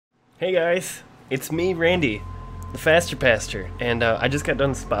Hey guys, it's me, Randy, the Faster Pastor, and I just got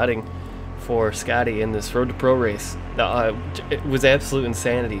done spotting for Scottie in this Road to Pro race. It was absolute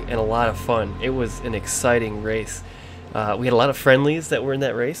insanity and a lot of fun. It was an exciting race. We had a lot of friendlies that were in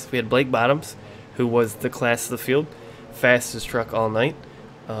that race. We had Blake Bottoms, who was the class of the field, fastest truck all night.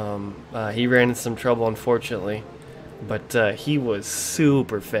 He ran into some trouble, unfortunately, but he was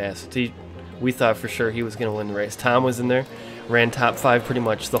super fast. We thought for sure he was going to win the race. Tom was in there, ran top 5 pretty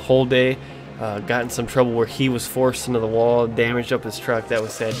much the whole day. Got in some trouble where he was forced into the wall, damaged up his truck. That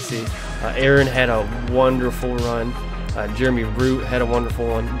was sad to see. Aaron had a wonderful run. Jeremy Root had a wonderful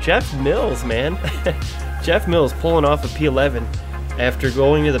one. Jeff Mills, man. Jeff Mills pulling off a P11 after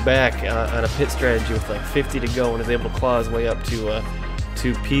going to the back on a pit strategy with like 50 to go and was able to claw his way up to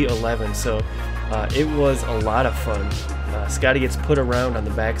P11. So it was a lot of fun. Scottie gets put around on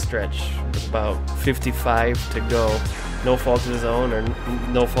the backstretch with about 55 to go. No fault of his own or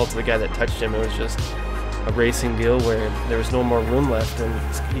no fault of the guy that touched him. It was just a racing deal where there was no more room left,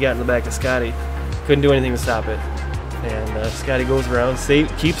 and he got in the back of Scottie. Couldn't do anything to stop it. And Scottie goes around,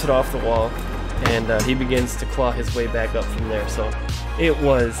 keeps it off the wall, and he begins to claw his way back up from there. So it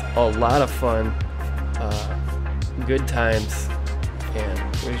was a lot of fun, good times,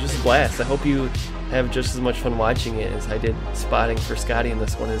 and it was just a blast. I hope you have just as much fun watching it as I did spotting for Scottie in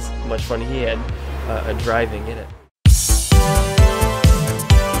this one, as much fun he had driving in it.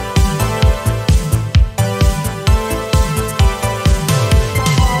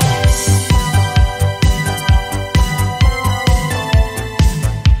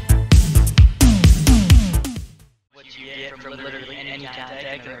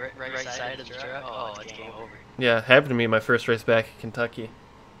 Right side of the truck. Oh, it's game over. Yeah, it happened to me my first race back in Kentucky.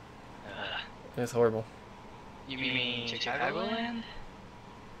 It's horrible. You mean Chicagoland?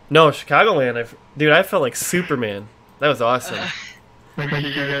 No, Chicagoland. Dude, I felt like Superman. That was awesome.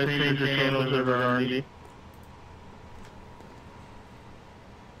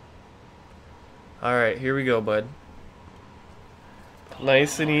 Alright, here we go, bud.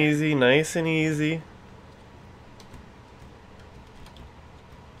 Nice and easy, nice and easy.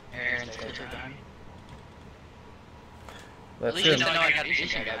 That's it.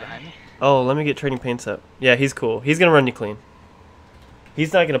 Oh, let me get training paints up. Yeah, he's cool. He's going to run you clean.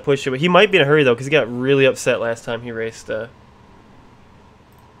 He's not going to push you, but he might be in a hurry, though, because he got really upset last time he raced.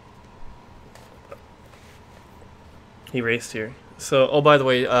 He raced here. So, oh, by the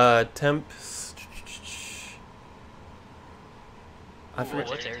way, temps. I forget.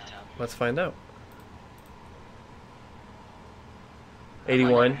 What's air temp? Let's find out.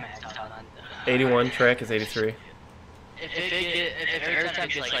 81. 81, track is 83. If air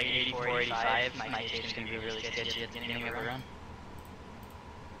temp gets like 84, 85, my tape's gonna be really sketchy at the beginning of a run.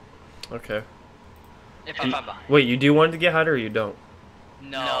 Okay. If I'm behind. Wait, you do want it to get hotter or you don't?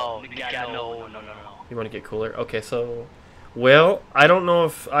 No. You want to get cooler? Okay, so... Well, I don't know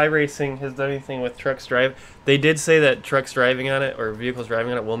if iRacing has done anything with trucks drive. They did say that trucks driving on it, or vehicles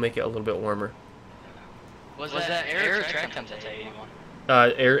driving on it, will make it a little bit warmer. Was that air or track temp at 81?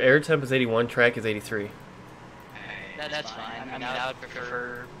 Air temp is 81, track is 83. That's fine. I mean, I would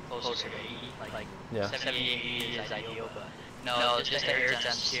prefer closer to 80, like yeah. 70, 80 is ideal, but no, just the air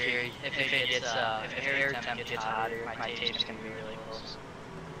temp's scary. If air temp gets hotter, my tape's gonna be really close.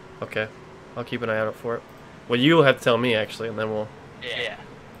 Okay, I'll keep an eye out for it. Well, you'll have to tell me actually, and then we'll. Yeah.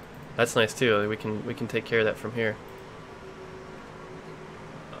 That's nice too. We can take care of that from here.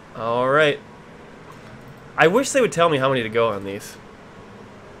 All right. I wish they would tell me how many to go on these.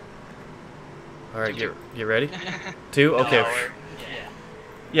 All right, get ready. 2? Okay.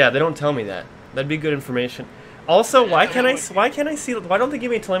 Yeah, they don't tell me that. That'd be good information. Also, why can't I see? Why don't they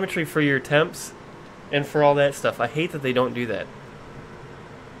give me telemetry for your temps and for all that stuff? I hate that they don't do that.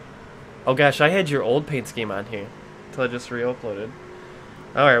 Oh gosh, I had your old paint scheme on here until I just re-uploaded.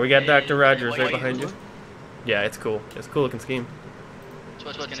 All right, we got Dr. Rogers right behind you. Yeah, it's cool. It's a cool looking scheme.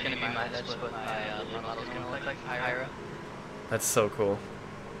 That's what's gonna be that's what my model's gonna look like higher up. That's so cool.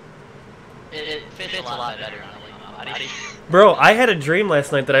 It fits a lot better on a late body. Bro, I had a dream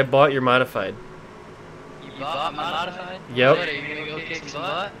last night that I bought your modified. You bought my modified? Yep. What, are you gonna go kick some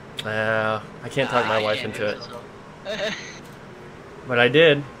butt? I can't talk my wife into it. But I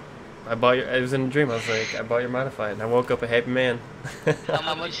did. I bought your. It was in a dream. I was like, I bought your modified, and I woke up a happy man.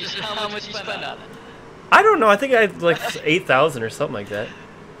 How much you spend on it? I don't know. I think I had like 8,000 or something like that.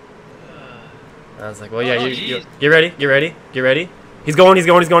 I was like, well, yeah, you get ready. He's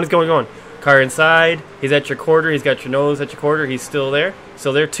going. Car inside. He's at your quarter. He's got your nose at your quarter. He's still there.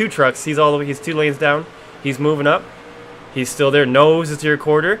 So there are 2 trucks. He's all the way. He's 2 lanes down. He's moving up. He's still there. Nose is to your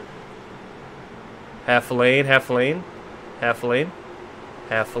quarter. Half a lane.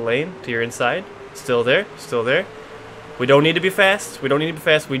 Half a lane to your inside. Still there. Still there. We don't need to be fast. We don't need to be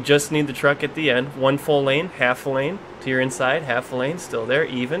fast. We just need the truck at the end. One full lane. Half a lane to your inside. Half a lane. Still there.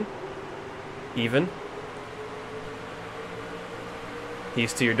 Even. Even.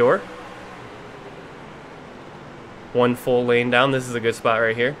 He's to your door. One full lane down. This is a good spot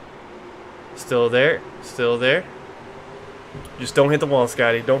right here. Still there. Still there. Just don't hit the wall,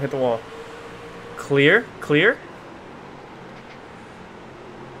 Scotty. Don't hit the wall. Clear. Clear.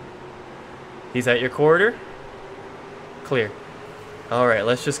 He's at your quarter. Clear. Alright,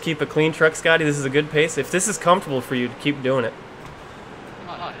 let's just keep a clean truck, Scotty. This is a good pace. If this is comfortable for you, keep doing it.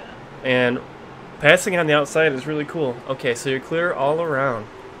 And passing on the outside is really cool. Okay, so you're clear all around.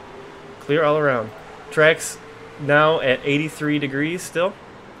 Clear all around. Track's now at 83 degrees still.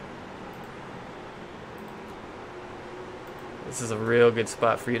 This is a real good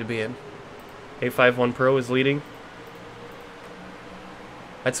spot for you to be in. 851 Pro is leading.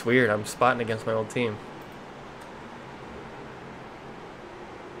 That's weird. I'm spotting against my old team.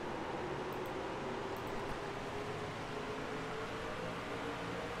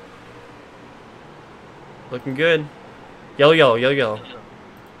 Looking good. Yellow, yellow, yellow, yellow.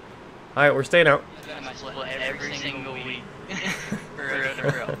 Alright, we're staying out. Every single week.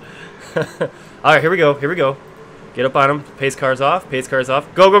 Alright, here we go. Here we go. Get up on him. Pace car's off. Pace car's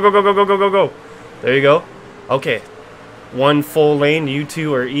off. Go, go, go, go, go, go, go, go, go. There you go. Okay. One full lane. You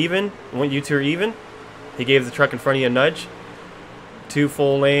two are even. You two are even. He gave the truck in front of you a nudge. Two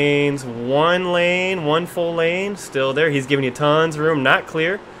full lanes. One lane. One full lane. Still there. He's giving you tons of room. Not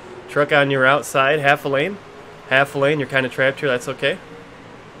clear. Truck on your outside. Half a lane. Half a lane. You're kind of trapped here. That's okay.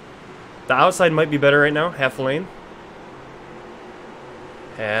 The outside might be better right now. Half a lane.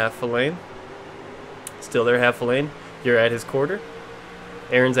 Half a lane. Still there, half a lane. You're at his quarter.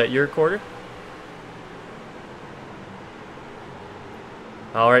 Aaron's at your quarter.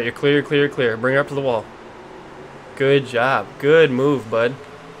 Alright, you're clear, clear, clear. Bring her up to the wall. Good job. Good move, bud.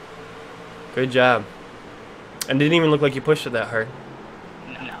 Good job. And didn't even look like you pushed it that hard.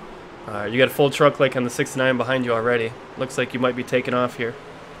 No. Alright, you got a full truck like on the 69 behind you already. Looks like you might be taking off here.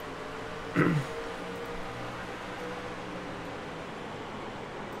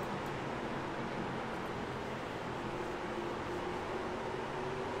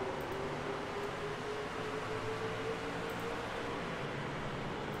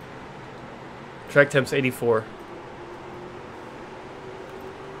 Track temp's 84.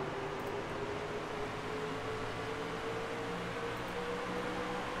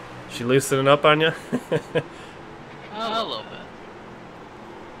 She loosening up on you? A little bit.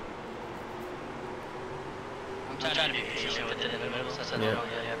 I'm trying to be patient with it in the middle since I don't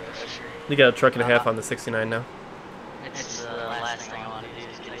really have pressure. You got a truck and a half on the 69 now. It's the last thing I want to do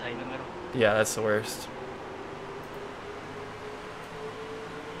is get tight in the middle. Yeah, that's the worst.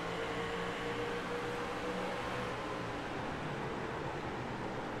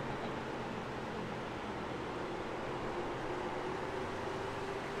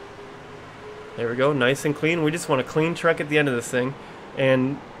 There we go, nice and clean. We just want a clean truck at the end of this thing.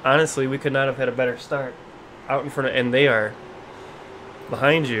 And honestly, we could not have had a better start. Out in front of, and they are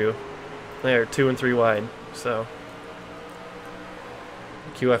behind you. They are 2 and 3 wide. So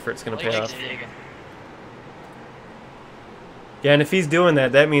the Q effort's gonna pay off. Yeah, and if he's doing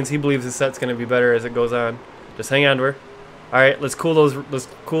that, that means he believes his set's gonna be better as it goes on. Just hang on to her. All right, let's cool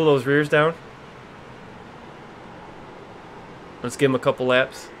those rears down. Let's give him a couple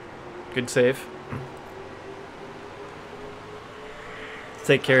laps. Good save.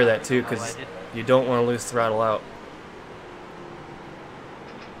 Take care of that too, because you don't want to lose throttle out.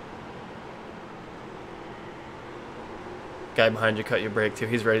 Guy behind you cut your brake too.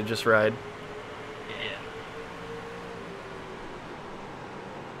 He's ready to just ride. Yeah.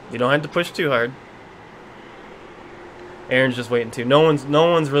 You don't have to push too hard. Aaron's just waiting too. No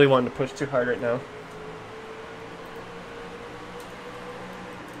one's really wanting to push too hard right now.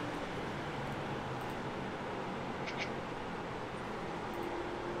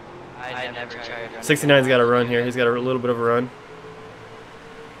 I never tried. 69's got a run here. He's got a little bit of a run.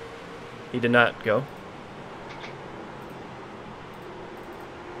 He did not go.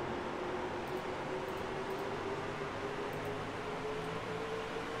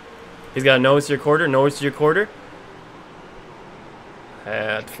 He's got a nose to your quarter, nose to your quarter.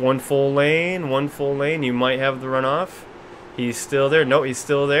 At one full lane, you might have the runoff. He's still there. No, he's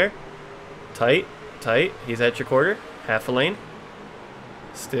still there. Tight, tight. He's at your quarter. Half a lane.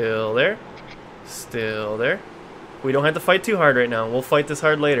 Still there. Still there. We don't have to fight too hard right now. We'll fight this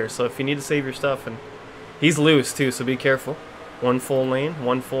hard later. So if you need to save your stuff, and he's loose too, so be careful. One full lane,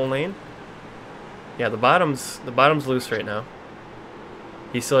 one full lane. Yeah, the bottom's loose right now.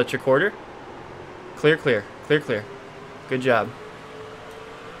 He's still at your quarter? Clear, clear. Clear, clear. Good job.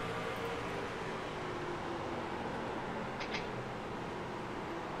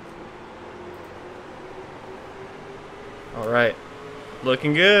 Alright.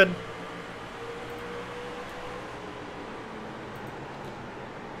 Looking good.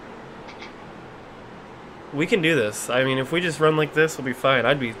 We can do this. I mean, if we just run like this, we'll be fine.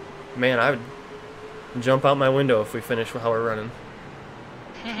 Man, I would jump out my window if we finish how we're running.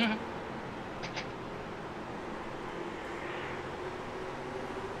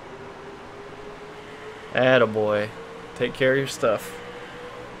 Attaboy. Take care of your stuff.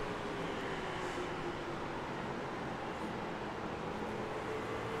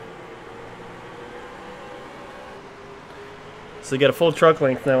 So you got a full truck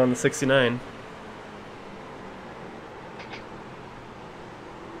length now on the 69.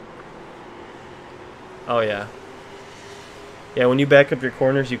 Oh yeah. Yeah, when you back up your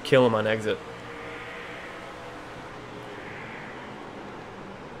corners, you kill them on exit.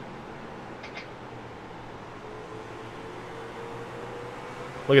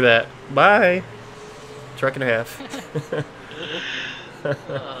 Look at that. Bye. Truck and a half. Oh,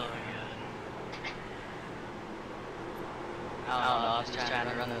 God. I don't know, I was trying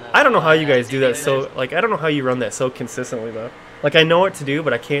to run that. I don't know how you guys do that so, like, I don't know how you run that so consistently, though. Like, I know what to do,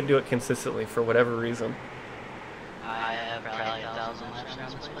 but I can't do it consistently for whatever reason. I have probably 1,000 laps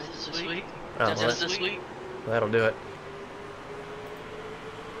around this place this week. Oh, Just this week. That'll do it.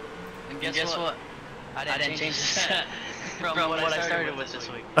 And guess what? I didn't change the from what I started with this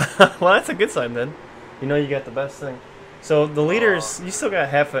week. Well, that's a good sign, then. You know you got the best thing. So, the leaders, you still got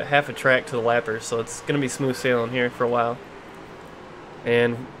half a track to the lappers, so it's going to be smooth sailing here for a while.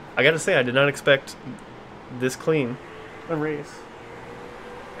 And I gotta say, I did not expect this clean a race.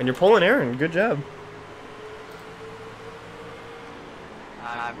 And you're pulling Aaron. Good job.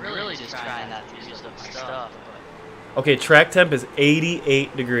 I'm really just trying not to use up my stuff. Okay, track temp is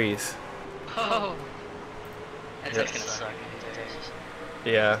 88 degrees. Oh, that's Yep. gonna suck.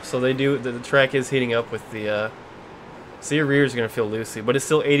 Yeah, so they do. The track is heating up with the. So your rear is gonna feel loosey, but it's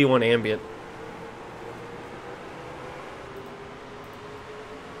still 81 ambient.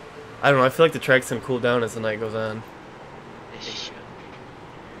 I don't know. I feel like the track's gonna cool down as the night goes on. They should.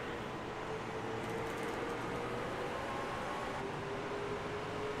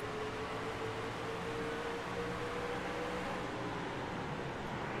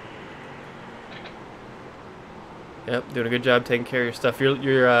 Yep, doing a good job taking care of your stuff. Your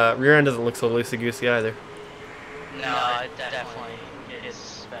rear end doesn't look so loosey goosey either. No, it definitely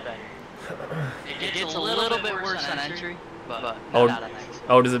gets better. It gets a little bit worse on entry, but not on exit.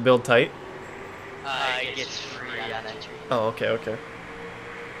 Oh, does it build tight? It gets free on entry. Oh, okay, okay.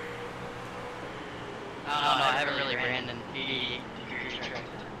 I don't know, I haven't really ran an 88 degree track.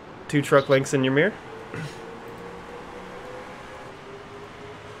 2 truck lengths in your mirror?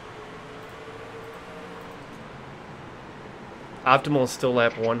 Optimal is still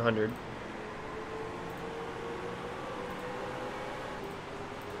lap 100.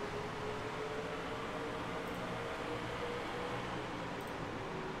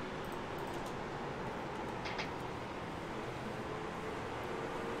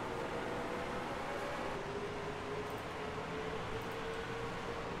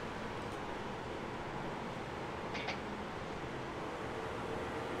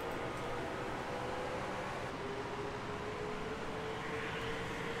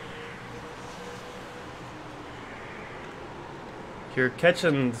 You're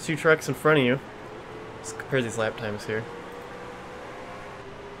catching the 2 trucks in front of you. Let's compare these lap times here.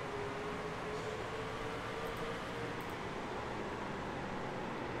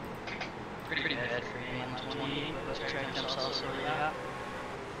 Pretty bad for me on 28, but track jumps also really hot.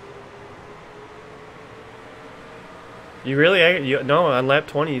 You really? No, on lap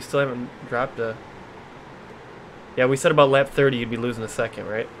 20 you still haven't dropped a... Yeah, we said about lap 30 you'd be losing a second,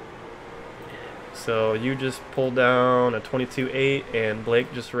 right? So you just pulled down a 22.8 and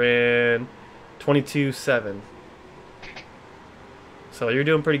Blake just ran 22.7. So you're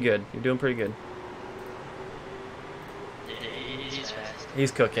doing pretty good. You're doing pretty good. He's fast.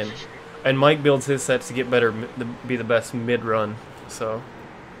 He's cooking. And Mike builds his sets to get better, be the best mid-run. So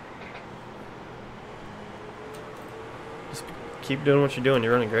just keep doing what you're doing.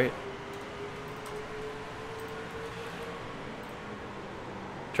 You're running great.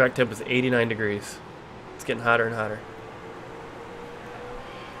 Track temp is 89 degrees. It's getting hotter and hotter.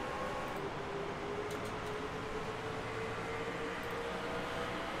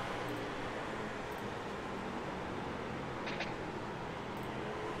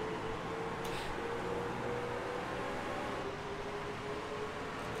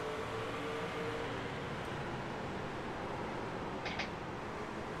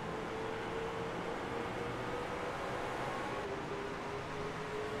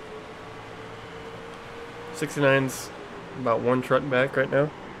 69's about one truck back right now.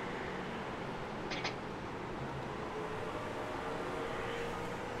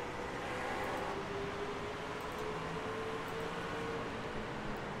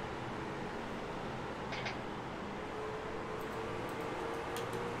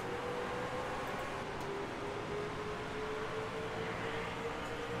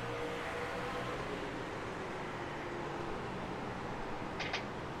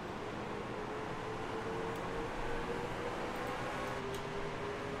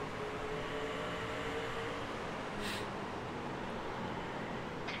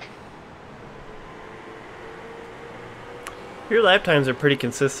 Your lap times are pretty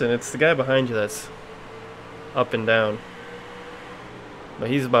consistent. It's the guy behind you that's up and down. But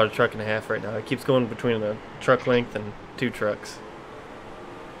he's about a truck and a half right now. It keeps going between a truck length and 2 trucks.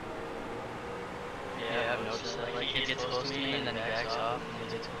 Yeah, I've noticed that. Like, he gets close to me and then he backs off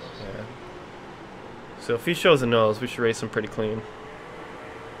and he gets close. Yeah. So if he shows a nose, we should race him pretty clean.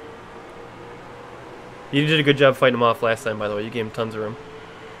 You did a good job fighting him off last time, by the way. You gave him tons of room.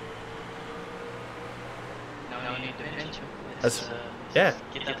 No need to pinch him. That's, yeah.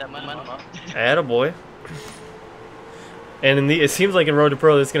 Get that momentum up. Attaboy. And in the, it seems like in Road to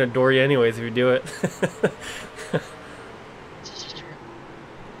Pro, it's going to door you anyways if you do it.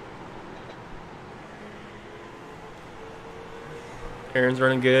 Aaron's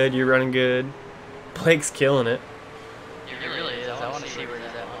running good. You're running good. Blake's killing it. It really is. I want to see where he's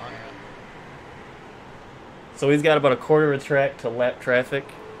at long run. So he's got about a quarter of a track to lap traffic.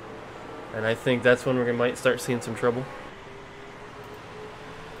 And I think that's when we might start seeing some trouble.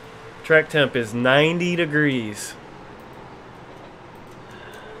 Track temp is 90 degrees.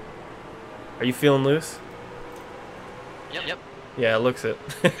 Are you feeling loose? Yep. Yeah, it looks it.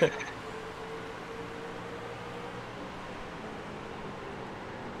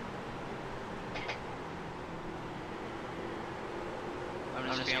 I'm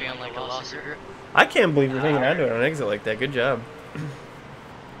just feeling like a lost grip. I can't believe you're hanging on to it on an exit like that. Good job.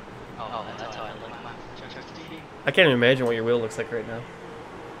 Oh, that's how I like my truck to be. I can't even imagine what your wheel looks like right now.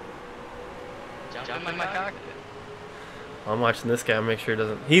 Jump in my cockpit. I'm watching this guy. Make sure he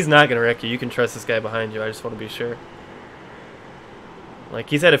doesn't. He's not gonna wreck you. You can trust this guy behind you. I just want to be sure. Like,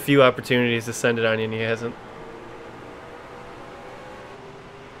 he's had a few opportunities to send it on you, and he hasn't.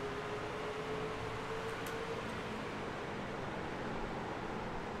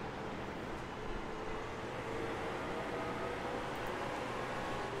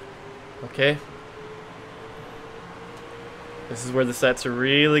 Okay. This is where the sets are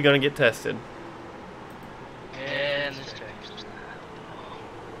really gonna get tested. And this track is not.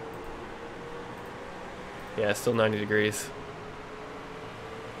 Yeah, still 90 degrees.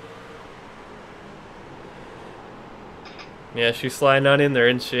 Yeah, she's sliding on in there,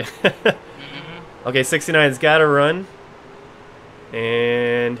 isn't she? Okay, 69's got to run.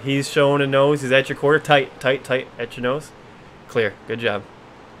 And he's showing a nose. He's at your quarter. Tight at your nose. Clear. Good job.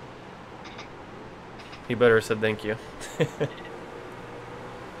 He better have said thank you.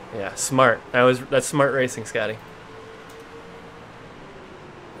 Yeah, smart. That's smart racing, Scotty.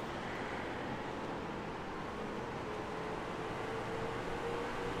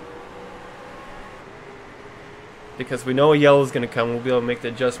 Because we know a yellow is going to come, we'll be able to make the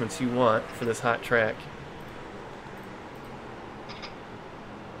adjustments you want for this hot track.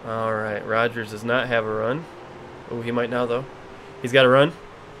 Alright, Rogers does not have a run. Oh, he might now, though. He's got a run.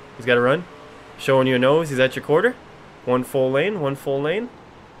 He's got a run. Showing you a nose. He's at your quarter. One full lane.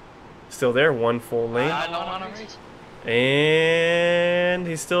 Still there. One full lane. I don't want to race. And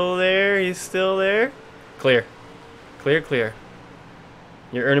he's still there. Clear. Clear.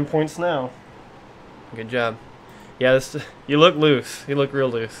 You're earning points now. Good job. Yeah, you look loose. You look real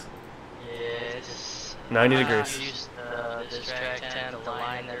loose. Yeah, it's 90 degrees. I used this track 10, the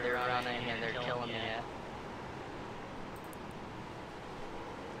line that they're running, and they're killing me at.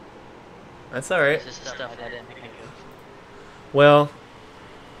 That's alright. This is stuff I didn't think of. Well,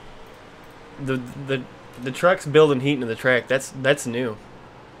 the trucks building heat into the track, that's new.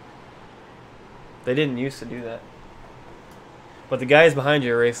 They didn't used to do that. But the guys behind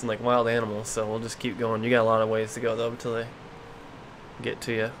you are racing like wild animals, so we'll just keep going. You got a lot of ways to go, though, until they get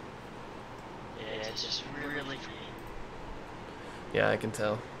to you. Yeah, it's just really free. Yeah, I can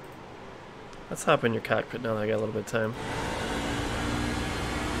tell. Let's hop in your cockpit now that I got a little bit of time.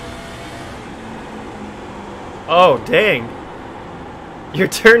 Oh, dang. You're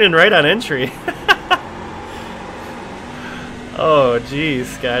turning right on entry. Oh, geez,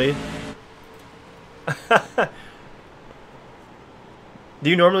 Scotty. Do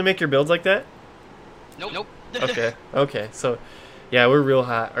you normally make your builds like that? Nope. Okay. So, yeah, we're real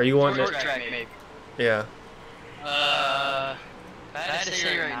hot. Are you wanting to... Track, maybe. Yeah. If I had to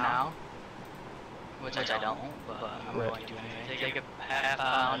say right now, which I don't, but I'm Right. going to anyway, take a half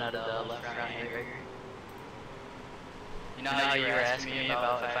pound out of the left front end right rear. You know how you were asking me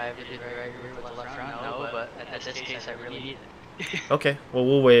about if I ever did right rear with the left front? No, but at this case I really need it. Okay, well,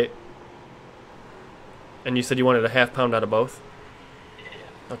 we'll wait. And you said you wanted a half pound out of both?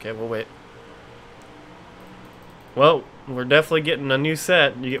 Yeah. Okay, we'll wait. Well, we're definitely getting a new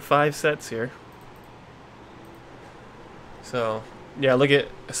set. You get 5 sets here. So, yeah, look at...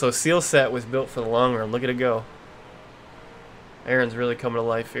 So, Seal Set was built for the long run. Look at it go. Aaron's really coming to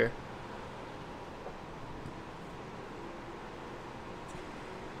life here.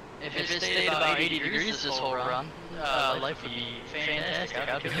 If it stayed about 80 degrees this whole run, life would be fantastic.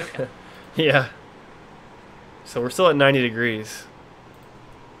 I'd be cooking. Yeah. So, we're still at 90 degrees.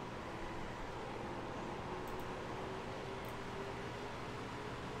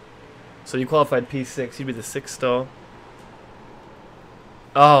 So, you qualified P6. You'd be the 6th stall.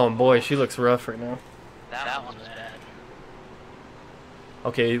 Oh, boy, she looks rough right now. That one was bad.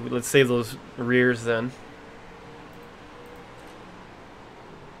 Okay, let's save those rears then.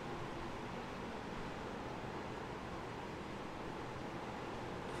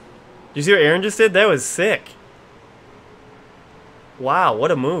 Did you see what Aaron just did? That was sick. Wow,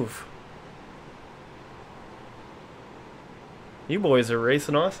 what a move. You boys are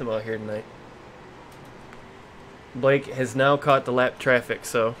racing awesome out here tonight. Blake has now caught the lap traffic,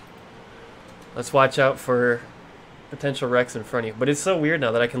 so let's watch out for potential wrecks in front of you. But it's so weird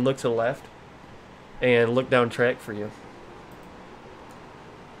now that I can look to the left and look down track for you.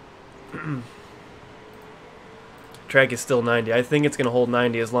 Track is still 90. I think it's going to hold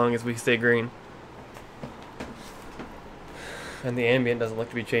 90 as long as we stay green. And the ambient doesn't look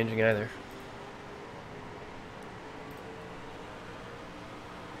to be changing either.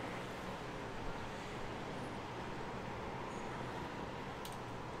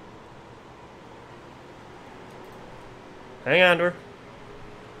 Hang on to her.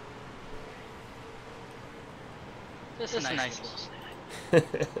 This is a nice little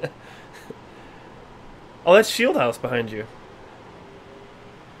snack. Oh, that's Shield House behind you.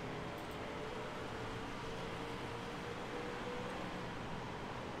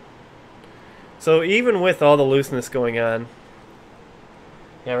 So even with all the looseness going on,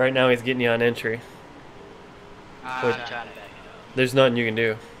 yeah, right now he's getting you on entry. I'm trying to back it up. There's nothing you can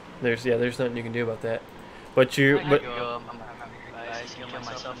do. There's nothing you can do about that. But you, I'm but gonna go, I'm kill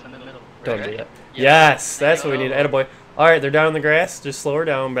myself in the middle. don't Right? do that. Yeah. Yes, that's what we need. Attaboy. All right, they're down in the grass. Just slow her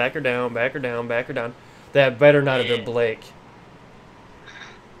down, back her down, back her down, back her down. That better not have been Blake.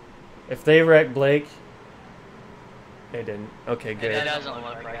 If they wrecked Blake, they didn't. Okay, It good. doesn't look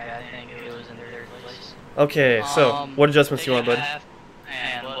like that. I think it was in third place. Okay, so what adjustments do you want, bud?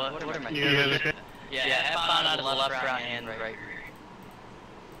 And what am I doing? Yeah, half pound out of the left front and right rear.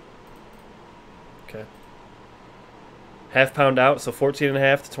 Okay. Half pound out, so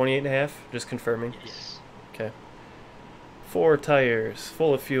 14.5 to 28.5. Just confirming. Yes. Okay. 4 tires,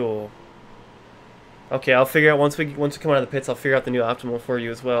 full of fuel. Okay, I'll figure out once we come out of the pits. I'll figure out the new optimal for you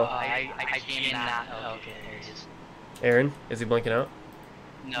as well. I cannot. Okay, there he is. Aaron, is he blinking out?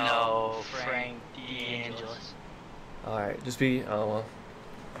 No, Frank DeAngelis. All right, just be. Oh well.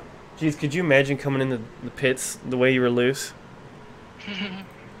 Jeez, could you imagine coming in the pits the way you were loose?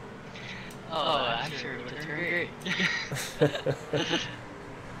 I'm sure it would turn great.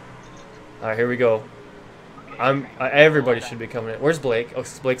 All right, here we go. Everybody should be coming in. Where's Blake? Oh,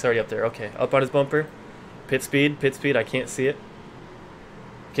 Blake's already up there. Okay, up on his bumper. Pit speed. I can't see it.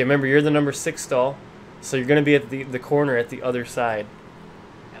 Okay, remember you're the number 6 stall, so you're gonna be at the corner at the other side.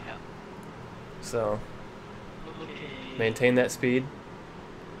 So maintain that speed.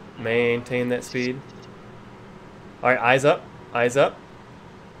 Maintain that speed. All right, eyes up. Eyes up.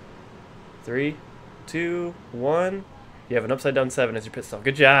 3, 2, 1. You have an upside down 7 as your pit stall.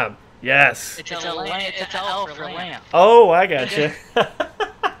 Good job. Yes. It's a L for lamp. Oh, I gotcha.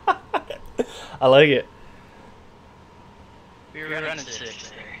 I like it. We were running 6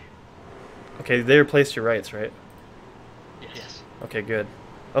 there. Okay, they replaced your rights, right? Yes. Okay, good.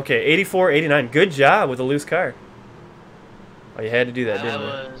 Okay, 84, 89. Good job with a loose car. Oh, you had to do that, didn't you?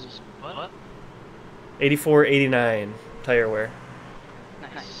 Was what? 84, 89 tire wear.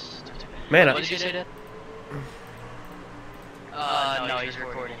 Nice. Man, What did you say, Dad? No, he's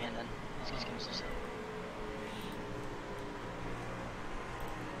recording and then he's gonna say.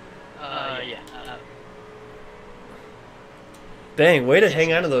 Yeah. dang, way to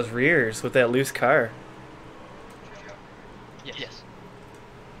hang on to those rears with that loose car. Yes.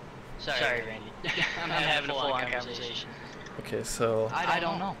 Sorry, Randy. I'm having a full-on conversation. Okay, so I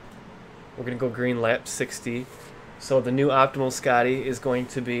don't know. we're going to go green lap 60. So the new optimal Scottie is going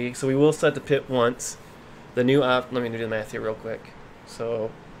to be, so we will set the pit once. The new let me do the math here real quick. So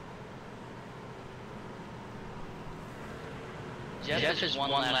Jeff is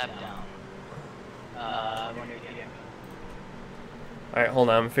one lap down. all right, hold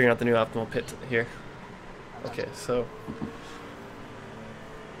on. I'm figuring out the new optimal pit here. Okay, so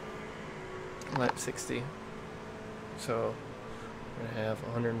lap 60. So we're gonna have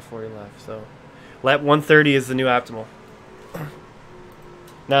 140 left. So lap 130 is the new optimal.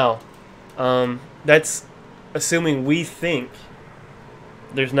 Now, that's assuming we think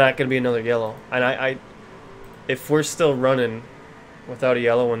there's not gonna be another yellow. And if we're still running without a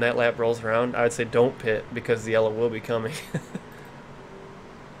yellow when that lap rolls around, I would say don't pit because the yellow will be coming.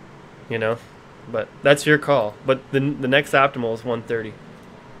 You know, but that's your call. But the next optimal is 130.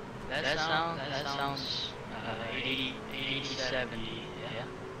 That sounds 80, 70, yeah.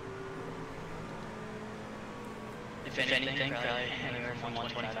 If anything, probably anywhere from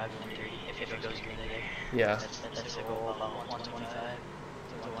 125 to 130 if it goes green today. Yeah. That's the goal, about 125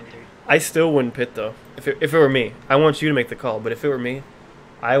 to 130. I still wouldn't pit though. If it were me, I want you to make the call. But if it were me,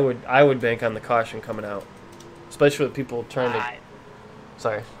 I would bank on the caution coming out, especially with people trying to.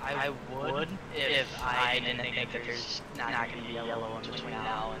 Sorry. I would if I didn't think that there's not going to be yellow in between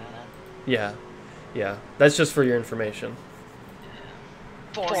now and then. Yeah, yeah. That's just for your information.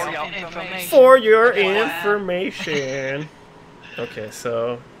 For your information. Okay,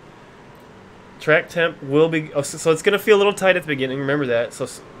 so track temp will be. Oh, so it's gonna feel a little tight at the beginning. Remember that. So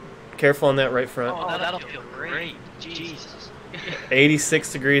careful on that right front. Oh, that'll feel great. Jesus.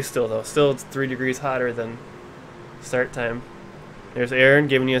 86 degrees still though. Still, it's 3 degrees hotter than start time. There's Aaron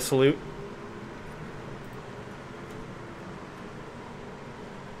giving you a salute.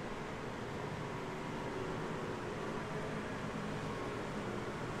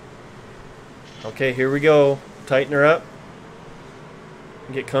 Okay, here we go. Tighten her up.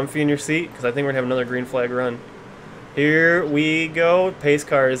 Get comfy in your seat because I think we're going to have another green flag run. Here we go. Pace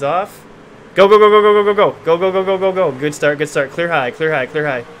car is off. Go, go, go, go, go, go, go, go. Go, go, go, go, go, go. Good start, good start. Clear high, clear high, clear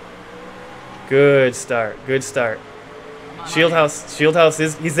high. Good start, good start. Shield house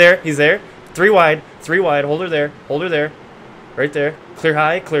is, he's there. 3 wide, hold her there, right there. Clear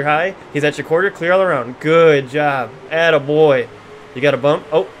high, he's at your quarter, clear all around. Good job, atta boy. You got a bump,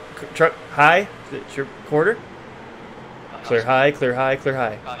 oh, truck, high, it's your quarter. Clear high.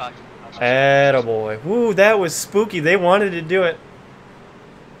 Atta boy, woo, that was spooky, they wanted to do it.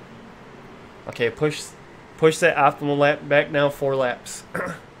 Okay, push that optimal lap back now 4 laps.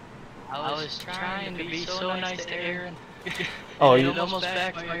 I was trying to be so nice to Aaron. Oh, you almost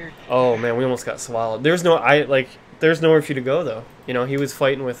backfired. Oh man, we almost got swallowed. There's nowhere for you to go though. You know, he was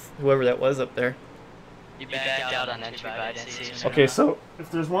fighting with whoever that was up there. You backed out on entry, but I didn't see him. Okay, so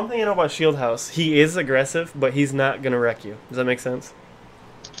if there's one thing you know about Shieldhouse, he is aggressive, but he's not gonna wreck you. Does that make sense?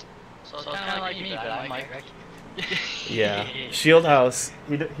 So it's kind of like me, but I might wreck you. Yeah, Shieldhouse,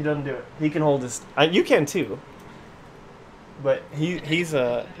 he doesn't do it. He can hold his. You can too. But he's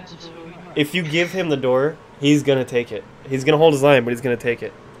if you give him the door, he's gonna take it. He's gonna hold his line, but he's gonna take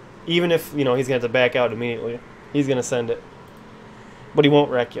it. Even if he's gonna have to back out immediately, he's gonna send it. But he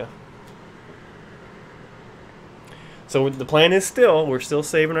won't wreck you. So the plan is we're still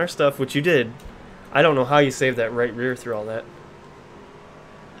saving our stuff, which you did. I don't know how you saved that right rear through all that.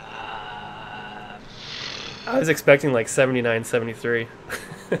 I was expecting like 79, 73.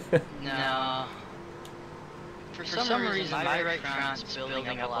 No. For some reason, my right front's building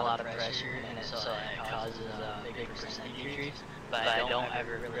up a lot of pressure, and it causes a big percentage decrease. But I don't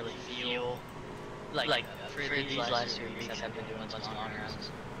ever really feel like for these last 2 weeks I've been doing a bunch of long runs,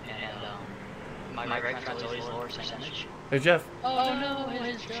 and my right front's always lower percentage. Hey Jeff. Oh no,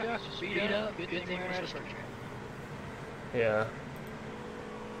 his truck's beat up. Good thing we're at a short track. Yeah.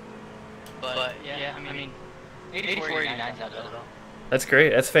 But yeah, I mean, 84, 89's not bad at all. That's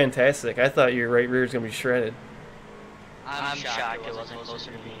great. That's fantastic. I thought your right rear was gonna be shredded. I'm shocked it wasn't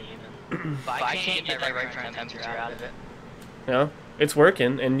closer to being even. But I can't get that right front temperature out of it. No, it's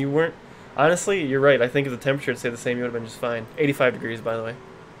working, and you weren't. Honestly, you're right. I think if the temperature had stayed the same, you would have been just fine. 85 degrees, by the way.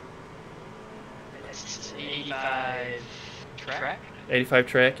 It's 85 track? 85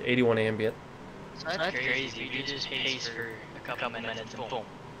 track, 81 ambient. So that's crazy. You just pace for a couple minutes and boom,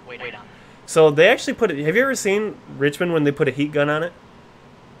 wait on. So they actually put it. Have you ever seen Richmond when they put a heat gun on it?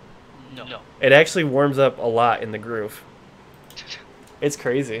 No. It actually warms up a lot in the groove. It's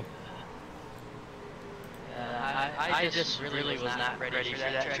crazy. I just really was not ready for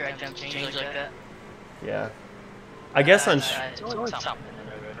that track temp change like that. Yeah. I guess on.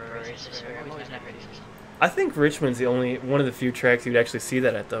 I think Richmond's the only one of the few tracks you'd actually see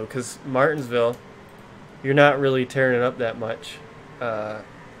that at though, because Martinsville, you're not really tearing it up that much.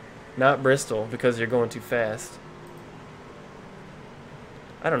 Not Bristol, because you're going too fast.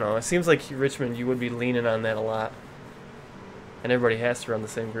 I don't know. It seems like Richmond, you would be leaning on that a lot. And everybody has to run the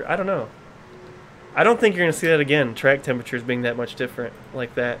same group. I don't know. I don't think you're going to see that again, track temperatures being that much different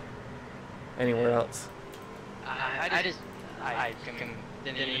like that anywhere else. I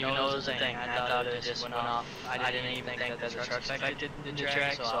didn't even know it was a thing. I thought it just went off. I didn't even think that the trucks affected the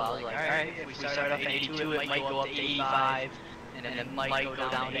track, so I was like, alright, if we start off at 82, it might go up to 85, and then it might go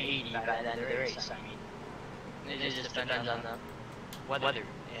down to 80 by the end of the race. I mean, it just depends on the weather.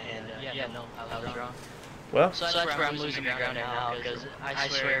 And yeah, no, I was wrong. Well, so that's where I'm losing my ground now, because I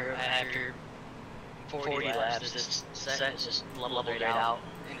swear after 40 laps, this set is just leveled right out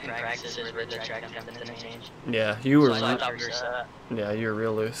in practices where the track didn't change. yeah, you were. So I thought we were set. Yeah, you were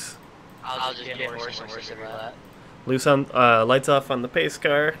real loose. I'll just get worse and worse every lap. Loose on lights off on the pace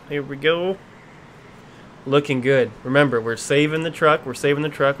car. Here we go. Looking good. Remember, we're saving the truck. We're saving the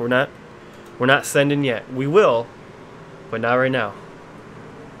truck. We're not sending yet. We will, but not right now.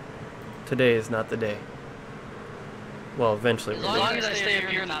 Today is not the day. Well, eventually. As long as I stay up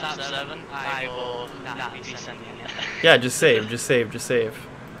here in the top 7, I will not be sending it. Yeah, just save, just save, just save.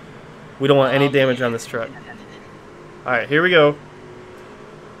 We don't want any damage on this truck. Alright, here we go.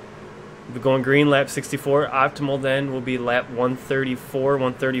 We're going green, lap 64. Optimal then will be lap 134,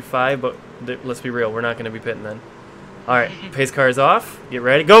 135, but let's be real, we're not going to be pitting then. Alright, pace car is off. Get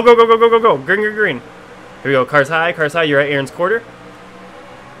ready. Go, go, go, go, go, go, go. Green, green, green. Here we go. Car's high, car's high. You're at Aaron's quarter.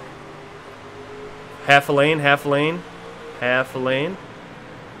 Half a lane, half a lane. Half a lane.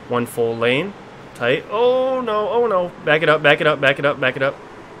 One full lane. Tight. Oh no, oh no. Back it up, back it up, back it up, back it up.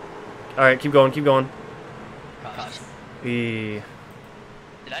 Alright, keep going, keep going. Did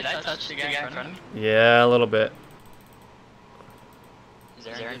I touch the guy in front of me? Yeah, a little bit. Is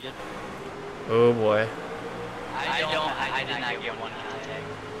Aaron good? Oh boy. I did not get one contact.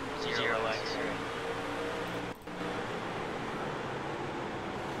 0x.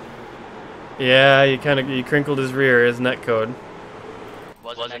 Yeah, you crinkled his rear, his net code.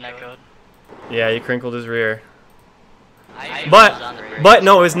 Was it net code? Yeah, you crinkled his rear. But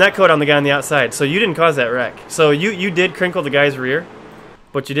no, it was net code on the guy on the outside, so you didn't cause that wreck. So you did crinkle the guy's rear,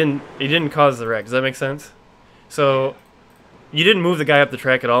 but you didn't cause the wreck. Does that make sense? So you didn't move the guy up the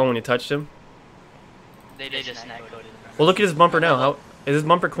track at all when you touched him? They just net coded. Well, look at his bumper now. How is his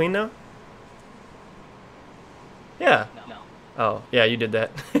bumper clean now? Yeah. No. Oh, yeah, you did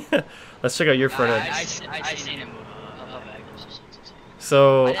that. Let's check out your front end. I seen him move up back.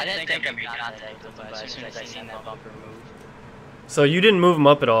 So I didn't think I'd be contact with him, but as soon as I seen that bumper move. So you didn't move them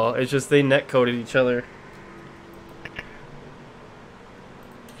up at all. It's just they net coded each other.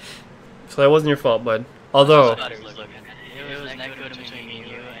 So that wasn't your fault, bud. Although. It was net coded between me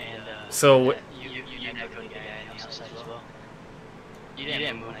and you, and so. You net coded the guy on the outside as well. You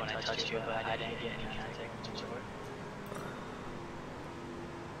didn't move when I touched you, but I didn't get any contact with you.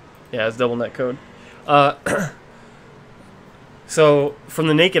 Yeah, it's double net code. So from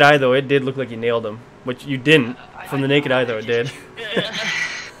the naked eye, though, it did look like you nailed him, which you didn't. From the naked eye, though, it did.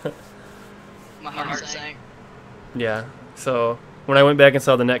 My heart sank. Yeah. So when I went back and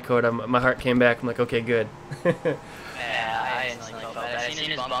saw the net code, my heart came back. I'm like, okay, good. Yeah, I instantly felt bad. I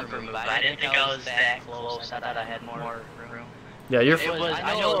seen his bumper move. I didn't think I was that close. I thought I had more room. Yeah,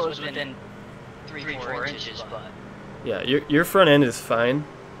 I know it was within 3-4 inches, but. Yeah, your front end is fine.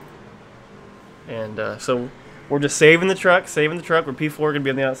 And so we're just saving the truck. We're P4 going to be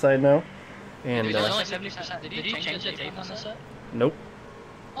on the outside now. And it was only 70%. Did he change the tape on the set? Nope.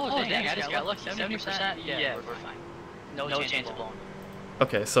 Oh dang, I just got lucky. 70%? Yeah, we're fine. No chance of blowing.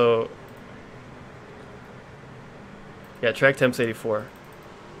 Okay, so yeah, track temp's 84.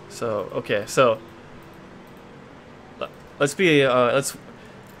 So okay, so let's be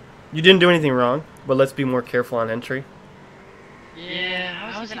you didn't do anything wrong, but let's be more careful on entry.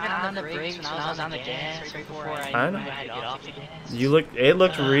 Yeah, I was even on the brakes when I was on the gas right before I had to get off the gas. It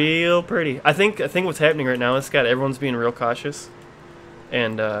looked real pretty. I think what's happening right now is, Scott, everyone's being real cautious,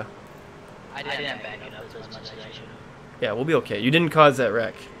 and I didn't back it up as much as I should have. Yeah, we'll be okay. You didn't cause that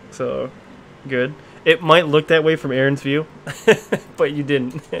wreck, so good. It might look that way from Aaron's view, but you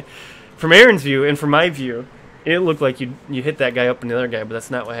didn't. From Aaron's view and from my view, it looked like you hit that guy up and the other guy, but that's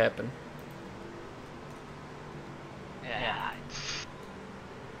not what happened. Yeah.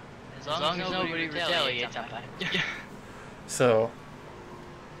 As long as nobody retaliates, I'm fine. So.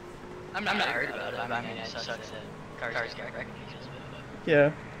 I'm not hurt about it. I mean, it sucks that cars got wrecked because of it.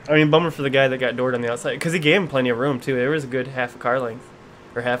 Yeah. I mean, bummer for the guy that got doored on the outside, because he gave him plenty of room too. There was a good half a car length,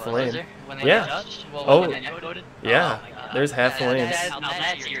 or half a lane. When they touched? Well, oh, when they net-coded? yeah. Oh my God. There's half a lane.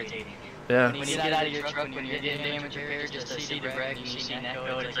 That's irritating. Yeah. When you get out of your truck, when you're getting damage repaired, just to see the wreck and you see that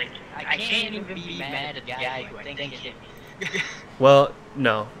code, it's like, I can't even be mad at the guy who I think hit me. Well,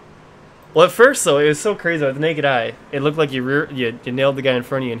 no. Well, at first, though, it was so crazy with the naked eye. It looked like you nailed the guy in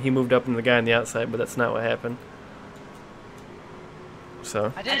front of you, and he moved up into the guy on the outside, but that's not what happened.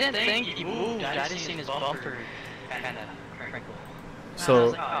 So. I didn't think he moved. I just seen his bumper kind of crinkle. So.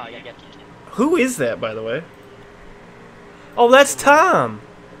 Like, oh, yeah, get it. Who is that, by the way? Oh, that's Tom.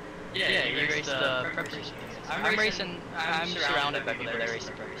 Yeah, you raced the preppers. I'm surrounded by people that race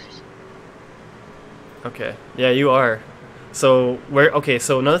the preppers. Okay. Yeah, you are. So okay.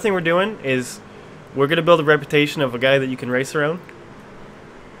 So another thing we're doing is we're gonna build a reputation of a guy that you can race around,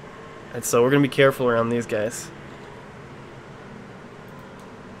 and so we're gonna be careful around these guys.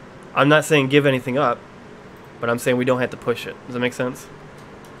 I'm not saying give anything up, but I'm saying we don't have to push it. Does that make sense?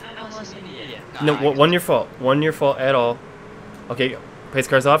 No, one your fault. One your fault at all. Okay, pace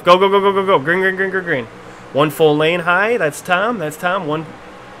cars off. Go, go, go, go, go, go. Green, green, green, green, green. One full lane high. That's Tom. That's Tom. One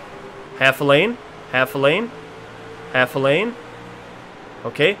half a lane. Half a lane. Half a lane.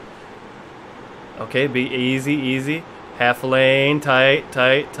 Okay. Okay, be easy, easy. Half a lane. Tight,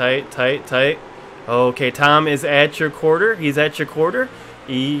 tight, tight, tight, tight. Okay, Tom is at your quarter. He's at your quarter.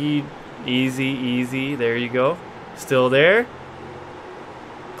 Easy, easy. There you go. Still there.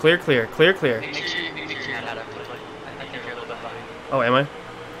 Clear, clear, clear, clear. Make sure you're not up. I think you're a little bit behind. Oh, am I?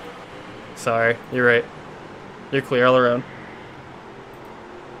 Sorry, you're right. You're clear all around.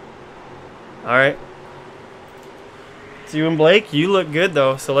 Alright. So you and Blake, you look good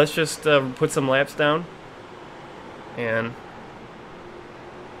though, so let's just put some laps down. And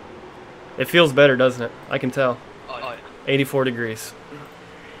it feels better, doesn't it? I can tell. Oh, yeah. 84 degrees.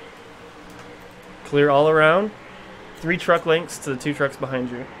 Clear all around. 3 truck lengths to the 2 trucks behind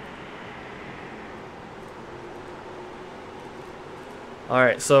you.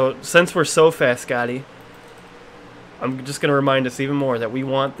 Alright, so since we're so fast, Scotty, I'm just going to remind us even more that we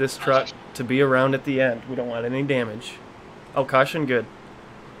want this truck to be around at the end. We don't want any damage. Oh, caution, good.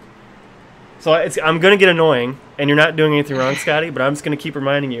 So I'm going to get annoying, and you're not doing anything wrong, Scotty, but I'm just going to keep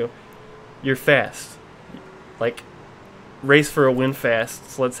reminding you, you're fast. Like, race for a win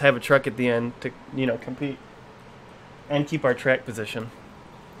fast, so let's have a truck at the end to, you know, compete and keep our track position.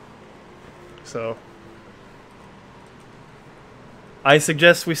 So I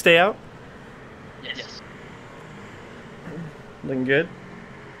suggest we stay out. Yes. Looking good.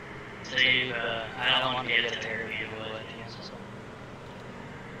 Save, I don't want to get a terrible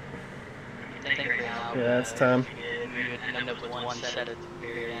Yeah, that's Tom. We would end up with one set at the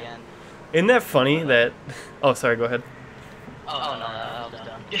very end. Isn't that funny that... Oh, sorry, go ahead. Oh, no, I was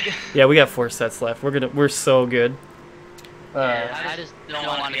done. Yeah, we got 4 sets left. We're so good. Yeah, I just don't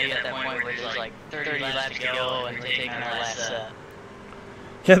want to be at that point where there's like 30 laps to go and we're taking our last set.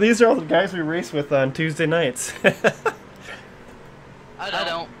 Yeah, these are all the guys we race with on Tuesday nights. I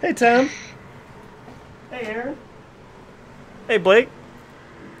don't. Hey, Tom. Hey, Aaron. Hey, Blake.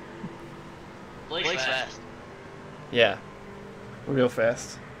 Blake's fast. Yeah, real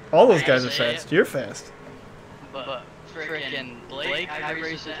fast. All those guys are fast. You're fast. But frickin' Blake, I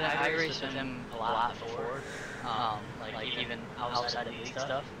raced with him a lot before. Like even outside of league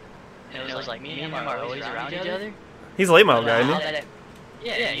stuff. And it was like me and him are always around each other. He's a late model guy, isn't he?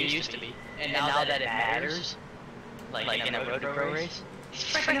 Yeah, he used to be. And now that it matters, like in a road to pro race, he's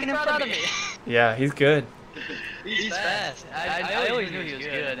frickin' in front of me. Yeah, he's good. He's fast. I always knew he was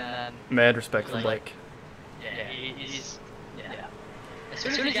good. And Mad respect for Blake. Yeah, he's. As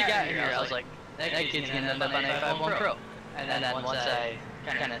soon as he got here, I was like, that kid's gonna end up on A51 Pro. And then once I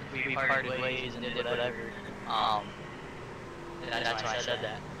kind of we parted ways and did whatever, that's why I said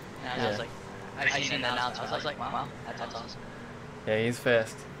that. And I was like, I seen the announcement. I was like, wow, that's awesome. Yeah, he's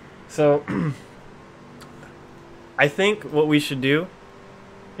fast. So, I think what we should do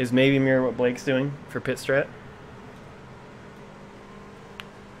is maybe mirror what Blake's doing for pit strat.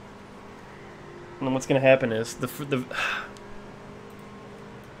 And then what's going to happen is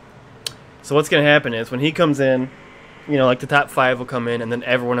so what's going to happen is when he comes in, you know, like the top 5 will come in and then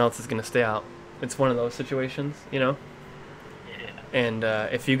everyone else is going to stay out. It's one of those situations, you know? Yeah. And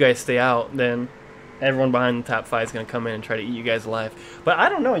if you guys stay out, then everyone behind the top 5 is going to come in and try to eat you guys alive. But I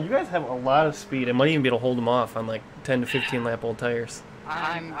don't know. You guys have a lot of speed. I might even be able to hold them off on like 10 to 15 lap old tires.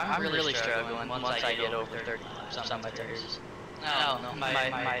 I'm really struggling once I get over 30 laps on my tires. No,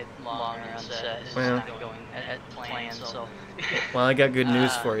 my long run set is not going at plan, so... Well, I got good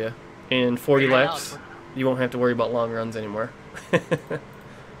news for you. In 40 laps, you won't have to worry about long runs anymore. You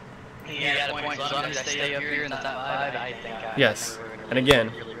got a point, as long as I stay up here in the top 5, I think yes, we're and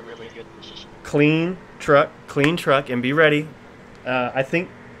again, really good position. clean truck, and be ready. I think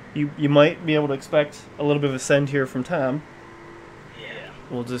You might be able to expect a little bit of a send here from Tom. Yeah.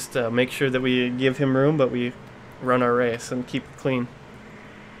 We'll just make sure that we give him room, but we run our race and keep it clean.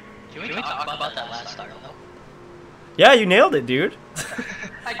 Can we talk about that last start, though? Yeah, you nailed it, dude.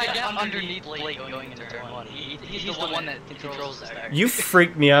 I got underneath Blake going into turn 1. He's the one that controls the start. You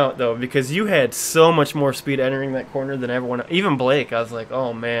freaked me out, though, because you had so much more speed entering that corner than everyone. Even Blake, I was like,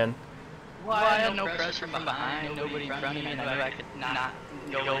 oh, man. Well, I had no pressure from behind, nobody in front of me, and I knew I could not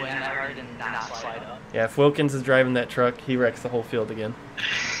go in that hard and not slide up. Yeah, if Wilkins is driving that truck, he wrecks the whole field again.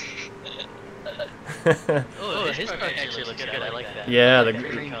 Oh, his truck actually looks good. I like that. Yeah, the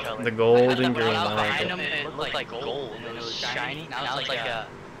the gold and green. Behind him, it looked like gold, and it was shiny. Now it's like a,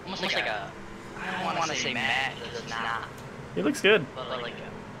 almost like a, I don't want to say matte, because it's not. He looks good. But like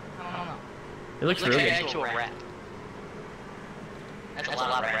a, I don't know. He looks It really like good. an actual wrap. That's a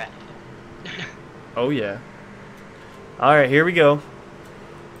lot of wrap. Oh, yeah. All right, here we go.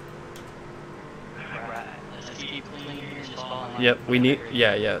 Alright, let's keep cleaning here and just fall in Yep, line we with need,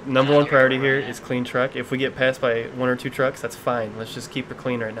 whatever. yeah. Number one priority here is clean truck. If we get passed by 1 or 2 trucks, that's fine. Let's just keep her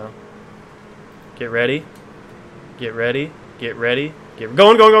clean right now. Get ready. Get ready. Get ready.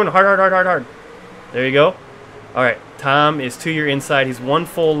 Going. Hard. There you go. All right, Tom is to your inside. He's 1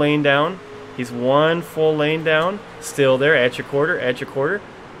 full lane down. He's 1 full lane down. Still there at your quarter.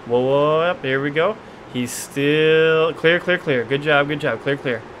 Whoa, up. Here we go. He's still clear. Good job.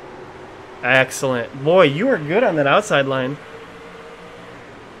 Clear. Excellent. Boy, you are good on that outside line.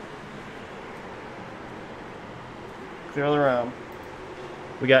 Clear all around.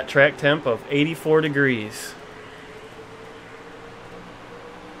 We got track temp of 84 degrees.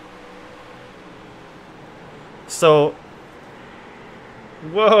 So,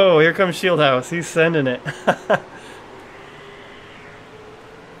 whoa, here comes Shieldhouse. He's sending it.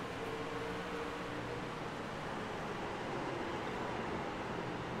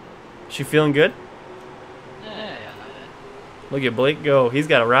 She feeling good? Yeah. Look at Blake go. He's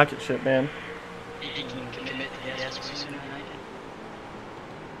got a rocket ship, man. He can commit to gas sooner than I can.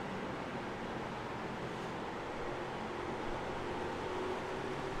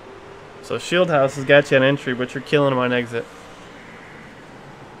 So Shieldhouse has got you on entry, but you're killing him on exit.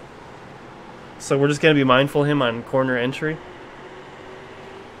 So we're just going to be mindful of him on corner entry.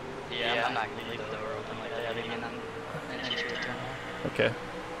 Yeah, I'm not going to leave the door open like that again on entry to turn on. Okay.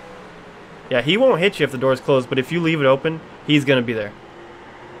 Yeah, he won't hit you if the door's closed, but if you leave it open, he's going to be there.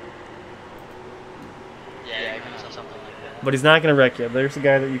 Yeah, something like that. But he's not going to wreck you. There's a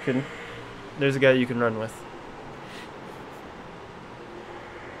guy that you can run with.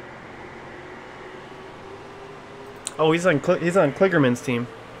 Oh, he's on Kligerman's team.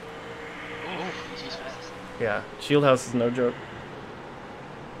 Ooh, he's fast. Yeah, Shieldhouse is no joke.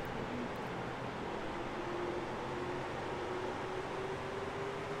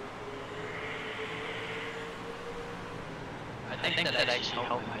 I think that actually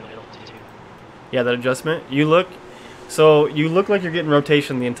helped my middle too. Yeah, that adjustment. You look like you're getting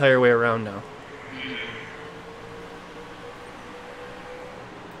rotation the entire way around now.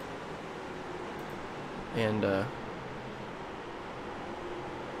 And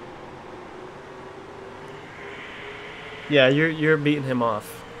yeah, you're beating him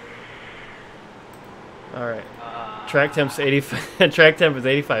off. All right. Track temp's 85. Track temp is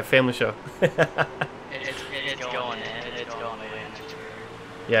 85. Family show. It's going in. It's going way in.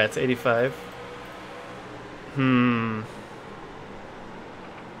 Yeah, it's 85.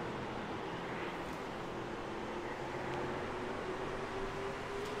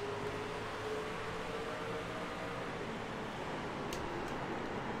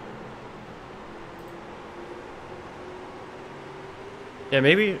 Yeah,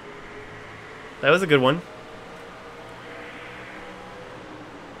 maybe that was a good one.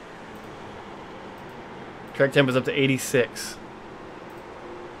 Track temp is up to 86.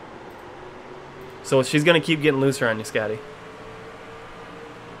 So she's gonna keep getting looser on you, Scotty.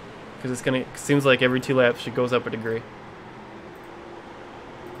 Because seems like every 2 laps she goes up a degree.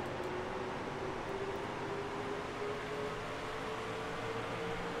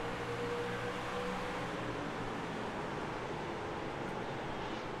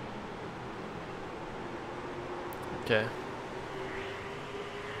 Okay.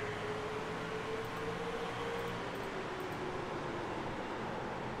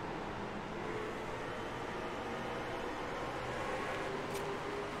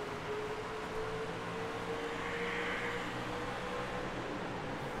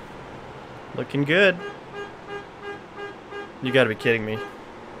 Looking good. You gotta be kidding me.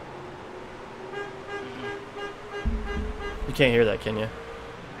 You can't hear that, can you?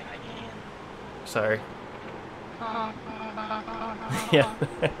 I can. Sorry. Yeah.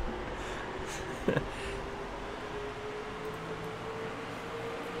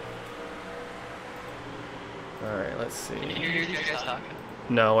 Alright, let's see. Can you hear these guys talking?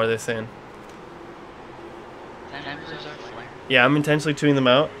 No, what are they saying? Tempers are flaring. Yeah, I'm intentionally tuning them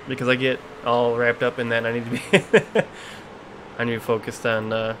out because I get all wrapped up in that and I need to be I need to be focused on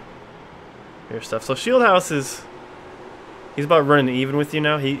your stuff. So Shieldhouse is he's about running even with you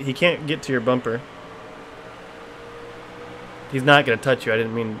now. He can't get to your bumper. He's not gonna touch you. I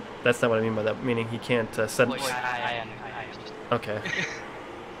didn't mean that's not what I mean by that. Meaning he can't set. Okay.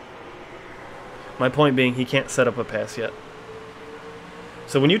 My point being he can't set up a pass yet.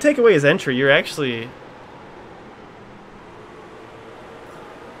 So when you take away his entry, you're actually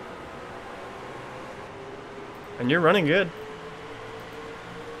and you're running good.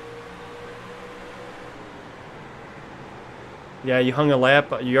 Yeah, you hung a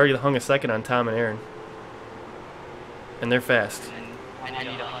lap. You already hung a second on Tom and Aaron. And they're fast. And I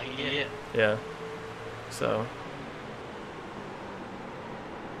need to hug it. Yeah. So.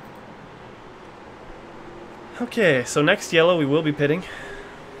 Okay, so next yellow we will be pitting.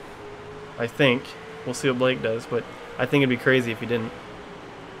 I think. We'll see what Blake does, but I think it'd be crazy if he didn't.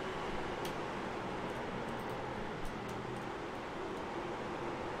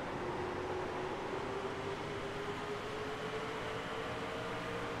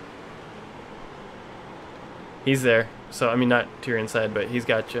 He's there. So, I mean, not to your inside, but he's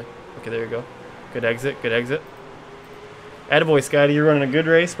got you. Okay, there you go. Good exit, good exit. Attaboy, Scotty, you're running a good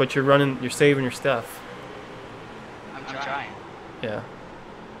race, but you're saving your stuff. I'm trying. Yeah.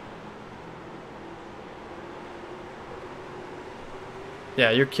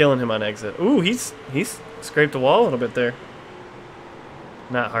 Yeah, you're killing him on exit. Ooh, he's scraped the wall a little bit there.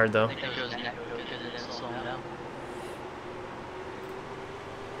 Not hard, though. I think it goes because it didn't slow him down.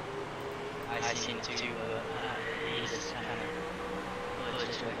 I seen it too, but he just kind of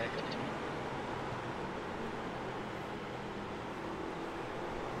pushed right back up to me.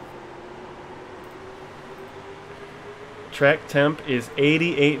 Track temp is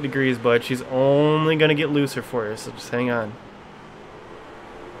 88 degrees, bud. She's only going to get looser for you, so just hang on.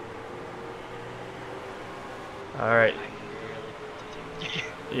 Alright.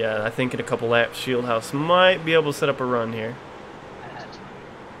 Yeah, I think in a couple laps, Shieldhouse might be able to set up a run here.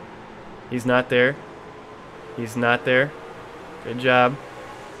 He's not there. He's not there. Good job.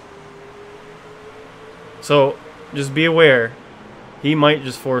 So, just be aware. He might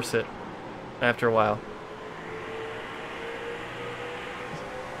just force it after a while.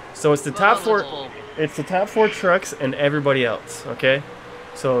 So it's the top four. It's the top four trucks and everybody else. Okay,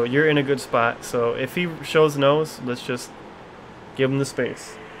 so you're in a good spot. So if he shows nose, let's just give him the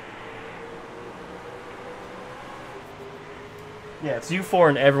space. Yeah, it's you four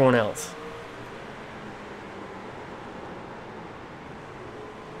and everyone else.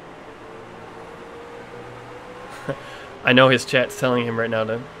 I know his chat's telling him right now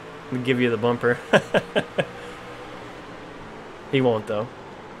to give you the bumper. He won't though.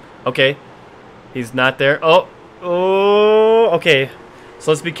 Okay, he's not there. Oh, okay.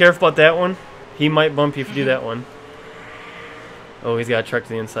 So let's be careful about that one. He might bump you if you do that one. Oh, he's got a truck to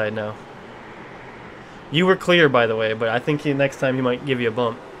the inside now. You were clear, by the way, but I think next time he might give you a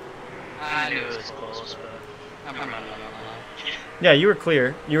bump. I knew it was close, but I'm running on the line. Yeah, you were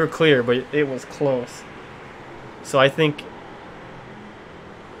clear. You were clear, but it was close. So I think.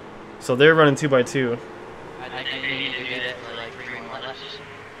 So they're running 2x2. I think they need to do that for like 3 more laps.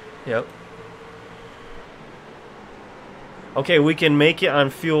 Yep. Okay, we can make it on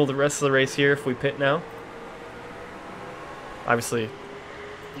fuel the rest of the race here if we pit now. Obviously.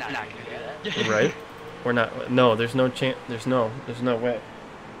 Not gonna do that. Right? We're not. No, there's no chance. There's no way.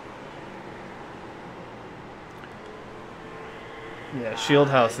 Yeah,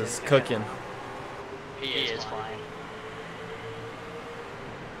 Shieldhouse is cooking. He is flying.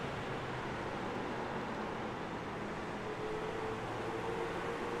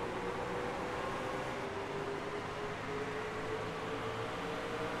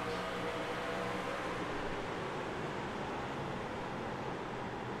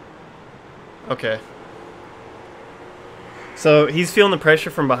 Okay. So he's feeling the pressure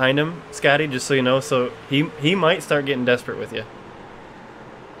from behind him, Scotty, just so you know. So he might start getting desperate with you.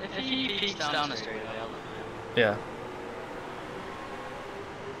 If he peeks down the straightaway, I'll let him. Yeah.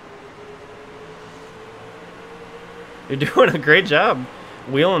 You're doing a great job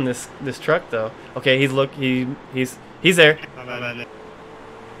wheeling this truck though. Okay, he's there.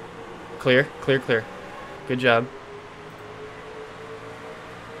 Clear. Good job.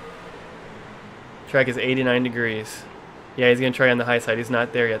 Track is 89 degrees. Yeah, he's gonna try on the high side. He's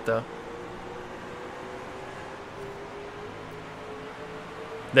not there yet though.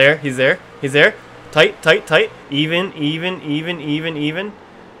 There, he's there. He's there. Tight, tight, tight. Even, even, even, even, even.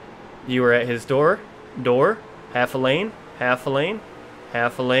 You were at his door. Door. Half a lane. Half a lane.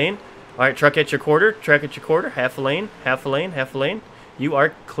 Half a lane. All right, truck at your quarter. Truck at your quarter. Half a lane. Half a lane. Half a lane. You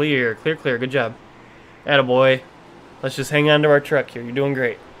are clear. Clear, clear. Good job. Attaboy. Let's just hang on to our truck here. You're doing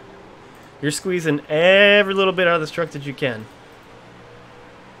great. You're squeezing every little bit out of this truck that you can.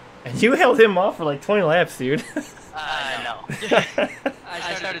 And you held him off for like 20 laps, dude. I know.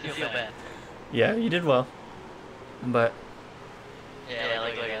 I started to feel bad. Yeah, you did well. But yeah,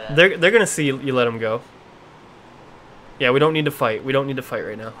 like look at that. they're gonna see you let him go. Yeah, we don't need to fight. We don't need to fight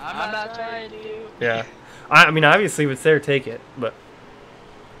right now. I'm not trying to. Yeah. I mean, obviously, if it's there, take it. But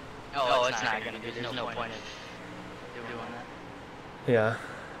Oh, it's not gonna be. There's no point of doing that. yeah.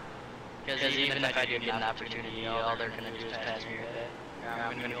 Because even if I do get an opportunity, all they're gonna do is pass me right back.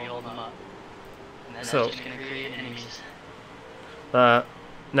 I'm gonna be holding them up. And then So- that's just gonna create enemies.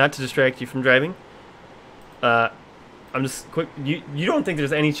 Not to distract you from driving. I'm just quick. You don't think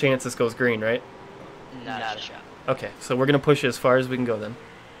there's any chance this goes green, right? Not a shot. Okay, so we're gonna push it as far as we can go then.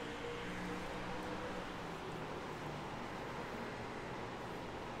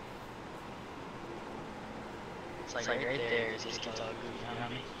 It's like right there, it just gets all goofy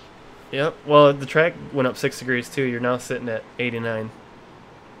on me. Yep. Well, the track went up 6 degrees too. You're now sitting at 89.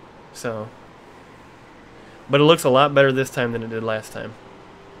 So, but it looks a lot better this time than it did last time.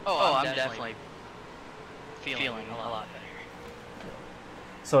 Oh, I'm definitely feeling a lot better.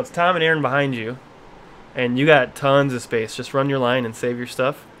 So it's Tom and Aaron behind you, and you got tons of space. Just run your line and save your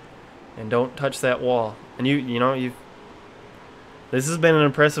stuff, and don't touch that wall. And you know. This has been an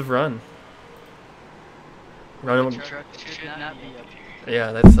impressive run. Running. The truck should not be up here.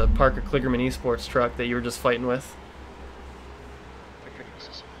 Yeah, that's a Parker Kligerman Esports truck that you were just fighting with.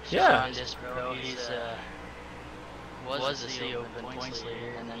 Yeah. Sean Disbro, he's was the CEO Open points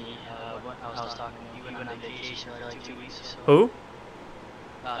leader, and then he, I was talking to he went on vacation for like 2 weeks or so. Who?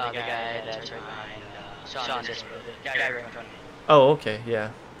 The guy that's right behind Sean Disbro, the guy right in front of me. Oh, okay,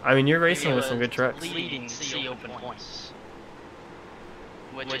 yeah. I mean, you're racing He with some was good trucks. leading CEO Open points,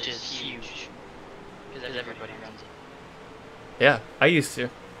 which is huge, because everybody runs it. Yeah, I used to.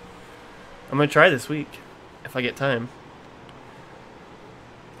 I'm gonna try this week, if I get time.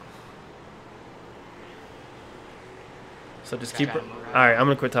 So just keep. All right, I'm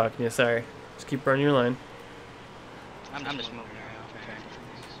gonna quit talking to you. Sorry. Just keep running your line. I'm just moving around, trying different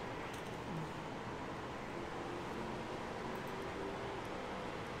things.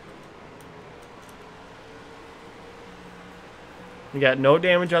 You got no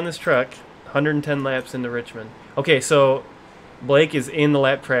damage on this truck. 110 laps into Richmond. Okay, so Blake is in the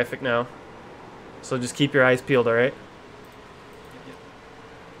lap traffic now. So just keep your eyes peeled, all right?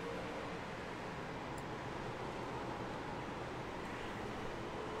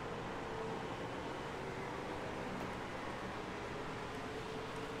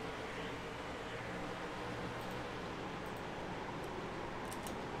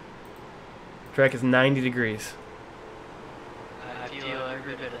 Track is 90 degrees. I feel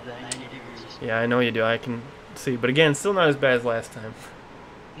every bit of that 90 degrees. Yeah, I know you do. I can see. But again, still not as bad as last time.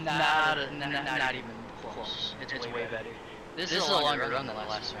 Not even close. It's way better. This is a longer run than the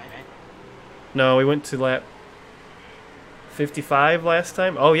last one, right? No, we went to lap 55 last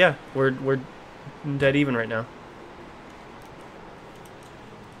time. Oh yeah, we're dead even right now.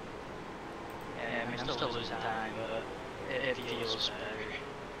 Yeah, I mean, I'm still losing time, but it feels better.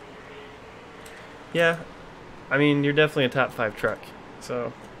 Yeah, I mean you're definitely a top 5 truck.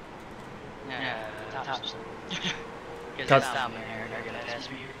 So Yeah, tops. Because Tops. Tom and Aaron are gonna pass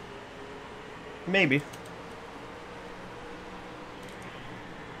me. maybe.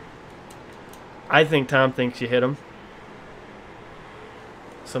 I think Tom thinks you hit him.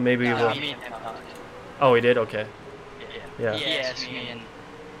 So maybe No, we'll. me and him talked. Oh, he did. Okay. Yeah. Yeah. He asked me, and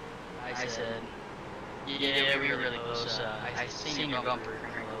I said, "Yeah, we were really close. I seen your bumper,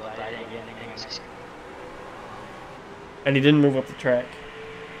 but I didn't get anything on my screen." And he didn't move up the track.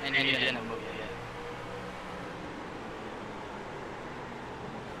 And you didn't move it yet.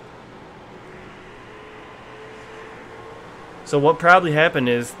 So what probably happened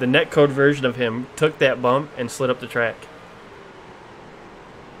is the netcode version of him took that bump and slid up the track.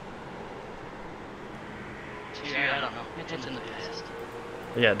 Yeah, I don't know. It's in the past.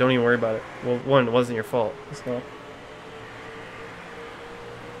 Yeah, don't even worry about it. Well, one, it wasn't your fault. So.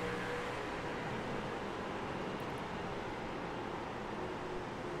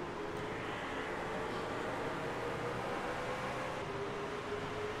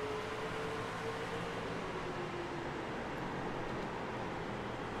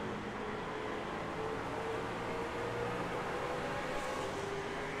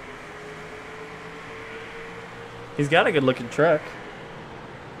 He's got a good looking truck.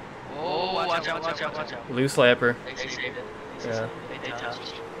 Oh, watch out, watch out, watch out. Loose lapper. They saved it. Yeah. They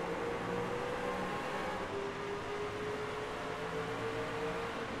touched.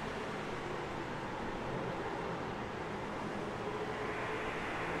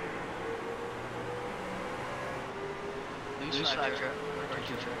 Loose 5 truck. Or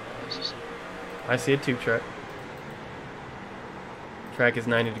 2 truck. I see a tube truck. Track is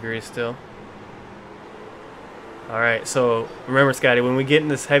 90 degrees still. Alright, so remember, Scotty, when we get in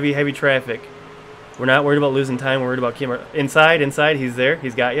this heavy, heavy traffic, we're not worried about losing time. We're worried about keeping inside. He's there.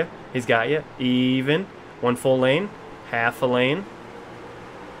 He's got you. He's got you. Even. 1 full lane. Half a lane.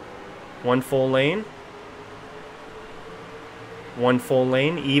 1 full lane. 1 full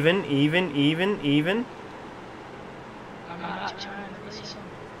lane. Even. I'm not trying to race him.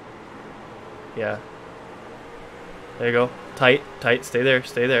 Yeah. There you go. Tight. Stay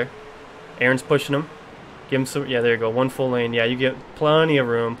there. Aaron's pushing him. Give him some. Yeah, there you go. 1 full lane. Yeah, you get plenty of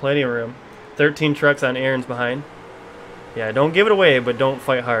room. 13 trucks on Aaron's behind. Yeah, don't give it away, but don't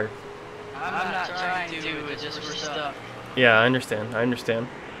fight hard. I'm not trying to. It's just we're stuck. Yeah, I understand.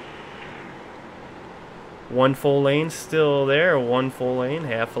 1 full lane still there. 1 full lane.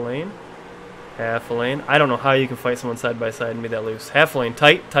 Half a lane. I don't know how you can fight someone side by side and be that loose. Half a lane.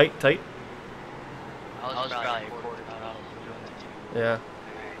 Tight. I was probably a quarter out doing that too. Yeah.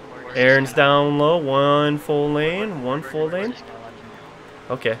 Aaron's down low. 1 full lane.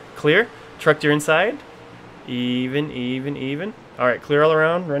 Okay. Clear. Truck to your inside. Even. All right. Clear all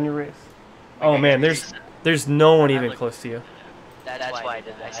around. Run your race. Oh man, there's no one even close to you. That's why I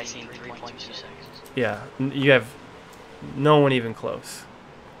did that. I seen 3.2 seconds. Yeah. You have no one even close.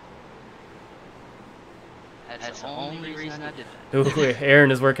 That's the only reason I did that. Ooh,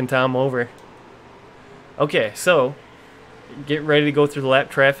 Aaron is working Tom over. Okay, so get ready to go through the lap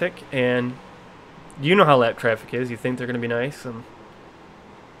traffic, and you know how lap traffic is. You think they're going to be nice, and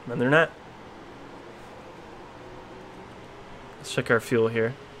they're not. Let's check our fuel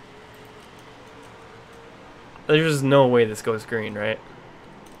here. There's no way this goes green, right?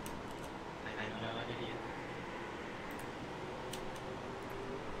 I have no idea.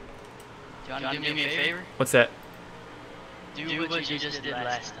 Do you want to do me a favor? What's that? Do what you just did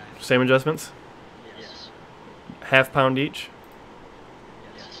last time. Same adjustments? Yes. Half pound each?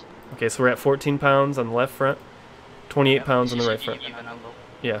 Yes. Okay, so we're at 14 pounds on the left front, 28 pounds on the right front.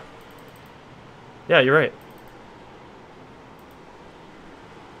 Yeah. Yeah, you're right.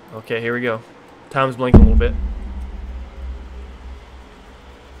 Okay, here we go. Tom's blinking a little bit.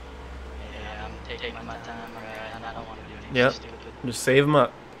 Yeah, I'm taking my time, and I don't want to do anything Yep. stupid. Just save them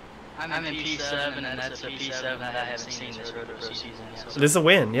up. I'm in P7, and that's a P7 that I haven't seen this road pro season yet. So. This is a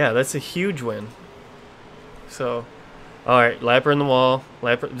win. Yeah, that's a huge win. So, all right, lapper in the wall.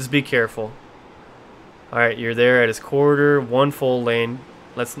 Lapper, just be careful. All right, you're there at his quarter, 1 full lane.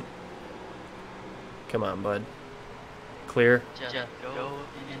 Let's. Come on, bud. Clear. Just go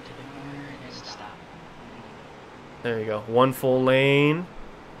into the corner and stop. There you go. 1 full lane.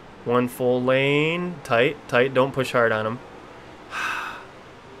 1 full lane. Tight. Don't push hard on him.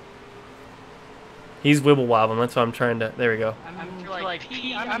 He's wibble wobbling. That's what I'm trying to. There we go. I'm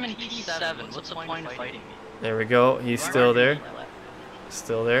in P7. What's the point of fighting me? There we go. He's still there.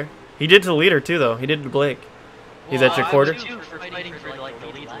 Still there. He did to the leader too, though. He did to Blake. He's at your quarter. I was too for fighting for like the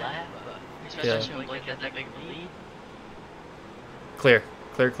lead lap, but especially when Blake had that big lead. Clear.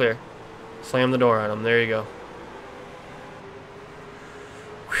 Slam the door on him. There you go.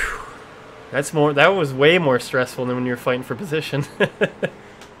 Whew. That's more. That was way more stressful than when you were fighting for position. The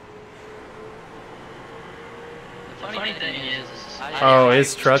funny thing is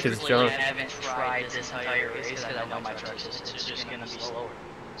his truck is junk. I haven't tried this entire race because I know my truck is just gonna be slower.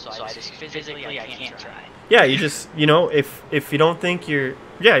 So I just physically I can't try. Yeah, you just if you don't think you're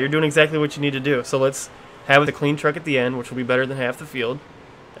doing exactly what you need to do. So let's have the clean truck at the end, which will be better than half the field,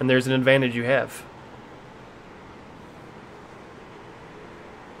 and there's an advantage you have.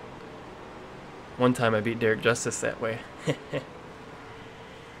 One time I beat Derek Justice that way.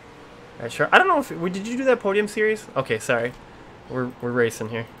 Sure. I don't know if did you do that podium series? Okay, sorry. We're racing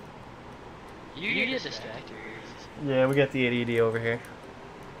here. You get distracted. Yeah, we got the ADD over here.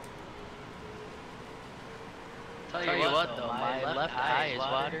 Tell you what though, my left eye is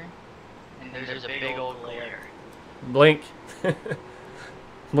watering, and there's a big old glare. Blink.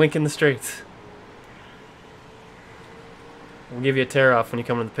 Blink in the straights. We'll give you a tear off when you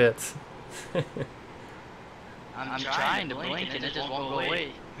come to the pits. I'm trying to blink and it just won't go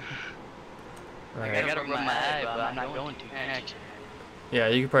away. Right. I gotta rub my eye, but I'm not going to. Actually. Yeah,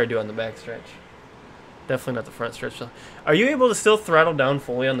 you could probably do it on the back stretch. Definitely not the front stretch. Are you able to still throttle down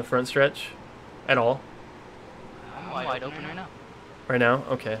fully on the front stretch? At all? I'm wide open right now. Right now?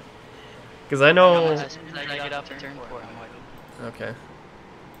 Okay. Because I know... As soon as I get off the turn 4, I'm wide open. Okay.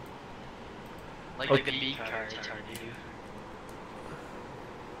 Like the B car, it's hard to do.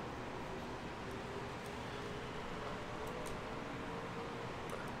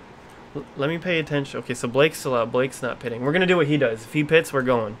 Let me pay attention. Okay, so Blake's still out. Blake's not pitting. We're going to do what he does. If he pits, we're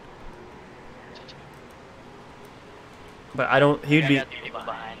going. But I don't... He'd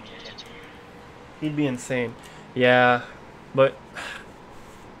be insane. Yeah, but...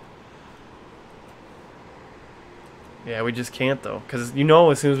 Yeah, we just can't, though. Because you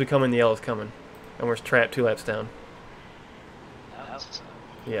know as soon as we come in, the yellow's coming. And we're trapped 2 laps down.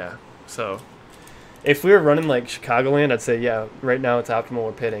 Yeah, so... If we were running like Chicagoland, I'd say, yeah, right now it's optimal,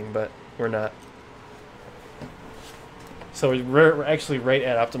 we're pitting, but we're not. So we're actually right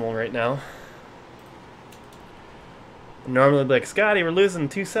at optimal right now. Normally, I'd be like, Scotty, we're losing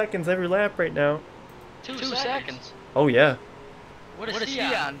 2 seconds every lap right now. 2 seconds? Oh, yeah. What is he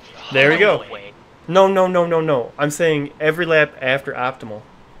on? There we go. No. I'm saying every lap after optimal.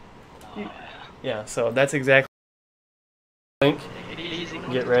 Yeah, so that's exactly.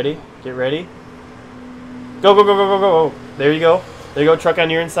 Get ready. Get ready. Go, go, go, go, go, go. There you go. There you go. Truck on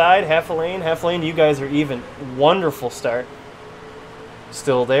your inside. Half a lane. Half a lane. You guys are even. Wonderful start.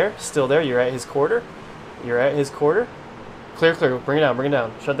 Still there. Still there. You're at his quarter. You're at his quarter. Clear, clear. Bring it down. Bring it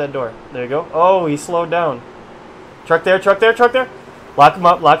down. Shut that door. There you go. Oh, he slowed down. Truck there. Truck there. Truck there. Lock him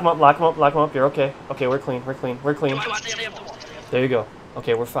up. Lock him up. Lock him up. Lock him up. You're okay. Okay, we're clean. We're clean. We're clean. There you go.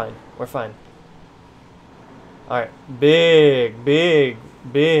 Okay, we're fine. We're fine. All right. Big, big,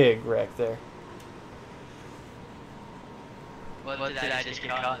 big wreck there. What, did I just get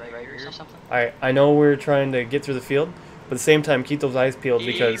caught in the right rear or something? Alright, I know we're trying to get through the field, but at the same time, keep those eyes peeled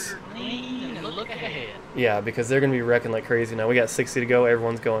because... Look ahead. Yeah, because they're going to be wrecking like crazy now. We got 60 to go,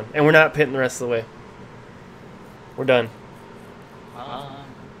 everyone's going. And we're not pitting the rest of the way. We're done.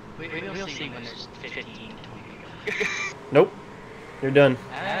 We'll see when there's 15 to 20 to go. Nope. You're done.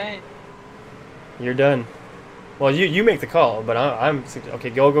 Alright. You're done. Well, you make the call, but I'm...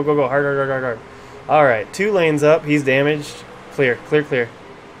 Okay, go, go, go, go. Hard, hard, hard, hard, hard. Alright, 2 lanes up. He's damaged. Clear, clear, clear.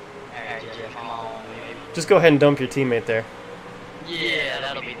 Just go ahead and dump your teammate there. Yeah,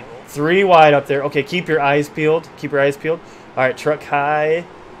 that'll be the goal. 3 wide up there. Okay, keep your eyes peeled. Keep your eyes peeled. All right, truck high.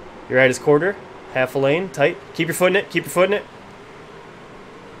 You're at his quarter. Half a lane, tight. Keep your foot in it. Keep your foot in it.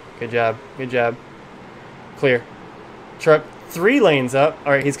 Good job. Good job. Clear. Truck 3 lanes up.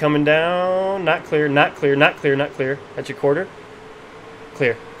 All right, he's coming down. Not clear, not clear, not clear, not clear. That's your quarter.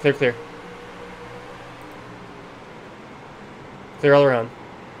 Clear, clear, clear. Clear all around.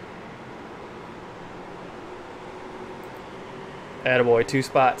 Attaboy, 2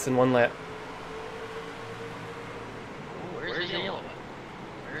 spots in 1 lap. Where's the yellow?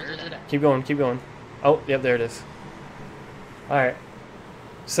 Where is it at? Keep going, keep going. Oh, yep, there it is. Alright.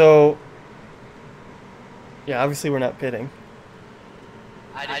 So, yeah, obviously we're not pitting.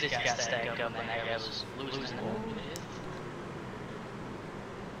 I just got stacked up and I was losing it.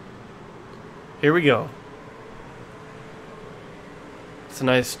 Here we go. It's a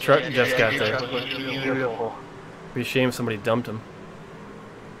nice truck Jeff's got there. Beautiful. Be a shame if somebody dumped him.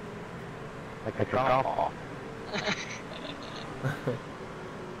 Like a golf ball.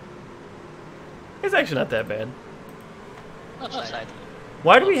 It's actually not that bad. Upside.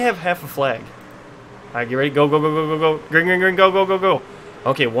 Why do we have half a flag? Alright, get ready. Go, go, go, go, go, go. Green, green, green. Go, go, go, go.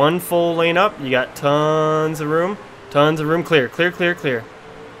 Okay, 1 full lane up. You got tons of room. Tons of room. Clear, clear, clear, clear.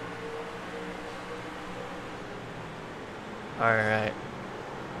 Alright.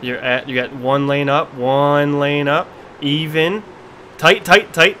 You got 1 lane up. 1 lane up. Even. Tight,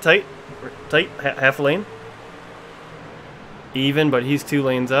 tight, tight, tight. Tight. Half a lane. Even, but he's 2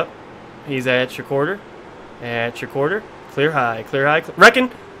 lanes up. He's at your quarter. At your quarter. Clear high. Clear high. Reckon.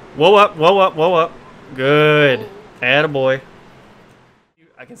 Whoa up. Whoa up. Whoa up. Good. Attaboy.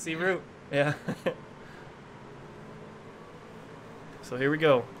 I can see route. Yeah. So here we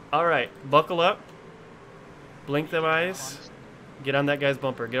go. All right. Buckle up. Blink them eyes. Get on that guy's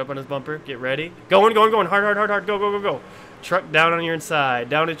bumper. Get up on his bumper. Get ready. Going, going, going. Hard, hard, hard, hard. Go, go, go, go. Truck down on your inside.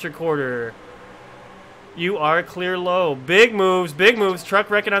 Down at your quarter. You are clear low. Big moves. Big moves.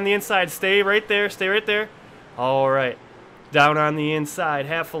 Truck wrecking on the inside. Stay right there. Stay right there. All right. Down on the inside.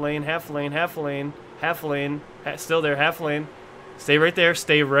 Half a lane. Half a lane. Half a lane. Half a lane. Still there. Half a lane. Stay right there.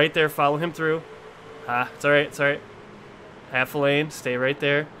 Stay right there. Follow him through. It's all right. It's all right. Half a lane. Stay right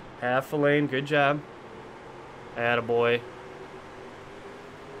there. Half a lane. Good job. Attaboy.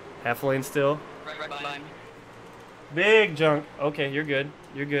 Half a lane still. Right behind me. Big junk. Okay, you're good.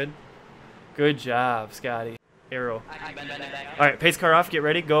 You're good. Good job, Scotty. arrow. I can bend it back. All right, pace car off. Get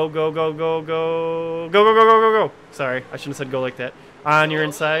ready. Go, go, go, go, go, go, go, go, go, go, go. Sorry, I shouldn't have said go like that. On your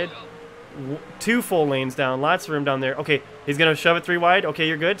inside. 2 full lanes down. Lots of room down there. Okay, he's gonna shove it 3 wide. Okay,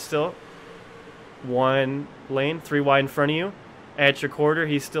 you're good. Still. 1 lane, 3 wide in front of you. At your quarter,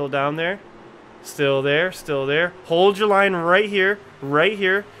 he's still down there. Still there, still there. Hold your line right here, right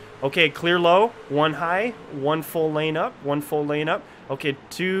here. Okay, clear low. 1 high, 1 full lane up, 1 full lane up. Okay,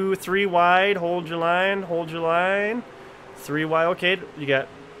 2, 3 wide. Hold your line, hold your line. 3 wide. Okay, you got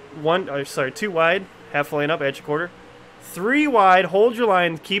 2 wide, half lane up at your quarter. 3 wide. Hold your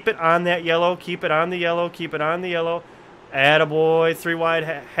line. Keep it on that yellow. Keep it on the yellow. Keep it on the yellow. Attaboy. 3 wide,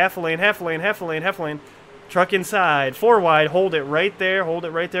 half a lane, half a lane, half a lane, half a lane. Truck inside. 4 wide. Hold it right there. Hold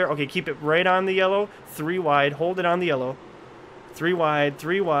it right there. Okay, keep it right on the yellow. 3 wide. Hold it on the yellow. 3 wide,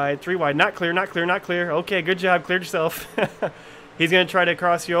 3 wide, 3 wide. Not clear, not clear, not clear. Okay, good job. Cleared yourself. He's going to try to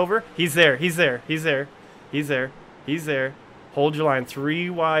cross you over. He's there. He's there. He's there. He's there. He's there. Hold your line. 3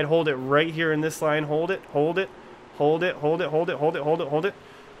 wide. Hold it right here in this line. Hold it. Hold it. Hold it. Hold it. Hold it. Hold it. Hold it. Hold it.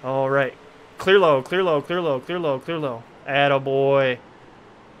 All right. Clear low. Clear low. Clear low. Clear low. Clear low. Attaboy.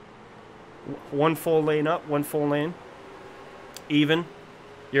 1 full lane up. 1 full lane. Even.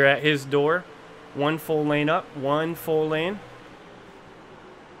 You're at his door. 1 full lane up. 1 full lane.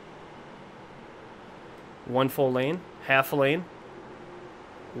 1 full lane. Half a lane.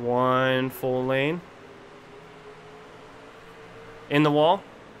 1 full lane. In the wall.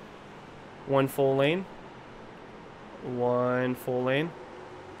 1 full lane. 1 full lane.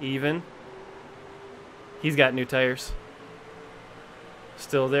 Even. He's got new tires.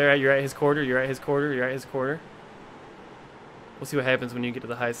 Still there. You're at his quarter. You're at his quarter. You're at his quarter. We'll see what happens when you get to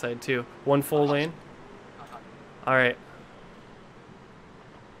the high side too. 1 full lane. All right.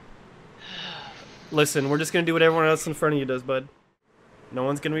 Listen, we're just going to do what everyone else in front of you does, bud. No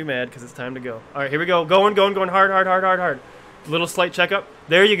one's going to be mad because it's time to go. All right, here we go. Going, going, going hard, hard, hard, hard, hard. Little slight checkup.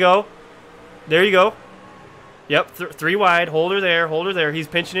 There you go. There you go. Yep, 3 wide. Hold her there. Hold her there. He's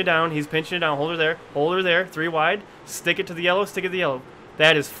pinching it down. He's pinching it down. Hold her there. Hold her there. 3 wide. Stick it to the yellow. Stick it to the yellow.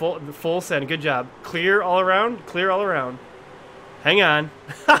 That is full send. Good job. Clear all around. Clear all around. Hang on.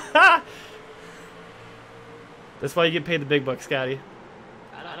 That's why you get paid the big bucks, Scotty.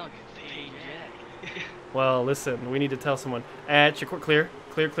 I don't get paid jack. Well, listen. We need to tell someone. At your clear.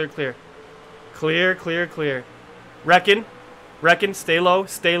 Clear, clear, clear. Clear, clear, clear. Reckon. Reckon. Stay low.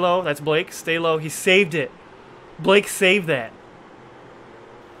 Stay low. That's Blake. Stay low. He saved it. Blake saved that.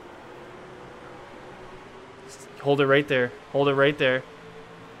 Hold it right there. Hold it right there.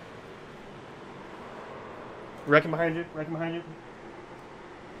 Reckon behind you. Reckon behind you.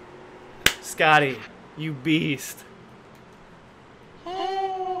 Scotty, you beast.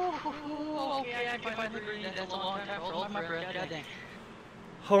 Oh, okay, I can finally breathe. That's a long time for holding my breath. God dang.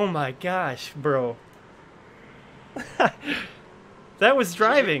 Oh my gosh, bro. That was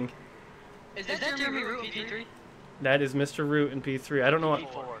driving. Is that Jeremy Root in P3? That is Mr. Root in P3. I don't know what.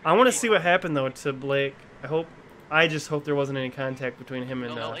 P4. I want to see what happened though to Blake. I just hope there wasn't any contact between him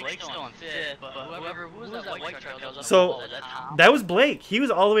and. No, Blake's still in 5th, but who was that white truck that was on the So wall? Is that Tom? that was Blake. He was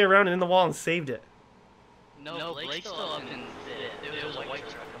all the way around and in the wall and saved it. No, Blake's still up in 5th. It was a white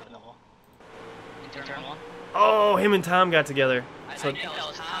truck up in the wall. In turn 1? Oh, him and Tom got together. I think that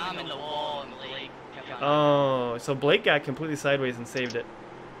was Tom in the wall and Blake kept on. Oh, so Blake got completely sideways and saved it.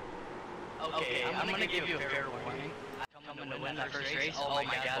 Okay, I'm gonna give you a fair warning. Coming to win that first race, oh my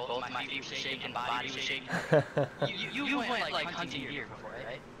god, both my feet were shaking, body was shaking. You went like hunting deer before,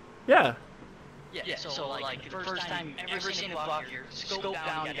 right? Yeah. Yeah, so like the first time you've ever seen a buck, you're scope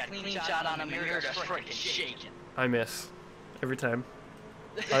down, you got a clean shot on him, you're just freaking shaking. I miss every time.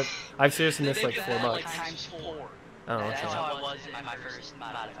 I've seriously missed like 4 bucks. Like times 4. Oh, That's okay. how I was in my first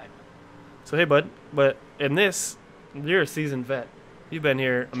modified. So hey, bud, but in this, you're a seasoned vet. You've been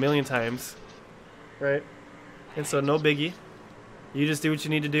here a million times, right? And so no biggie. You just do what you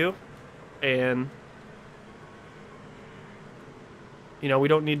need to do, and you know we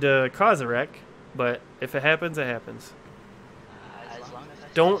don't need to cause a wreck, but if it happens, it happens.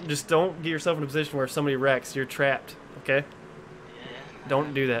 Don't get yourself in a position where if somebody wrecks, you're trapped. Okay?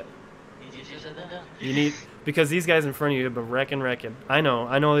 Don't do that. You need because these guys in front of you have been wrecking. I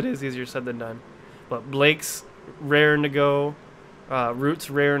know it is easier said than done, but Blake's raring to go, Root's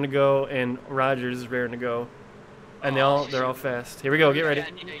raring to go, and Rogers is raring to go, and they're all fast. Here we go. Get ready.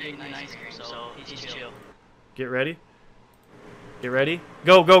 Get ready. Get ready.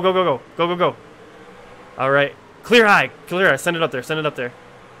 Go go go go go go go go. All right. Clear high. Clear high. Send it up there. Send it up there.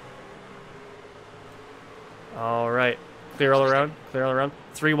 All right. Clear all around. Clear all around.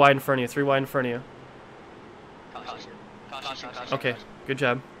 3 wide in front of you. 3 wide in front of you. Okay. Good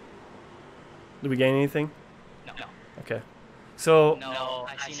job. Did we gain anything? Okay. So. No,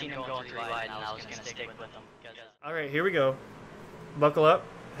 I seen him going 3 wide, and I was gonna stick with him. All right, here we go. Buckle up.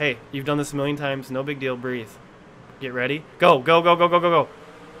 Hey, you've done this a million times. No big deal. Breathe. Get ready. Go, go, go, go, go, go, go.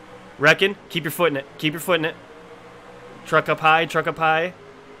 Reckon. Keep your foot in it. Keep your foot in it. Truck up high. Truck up high.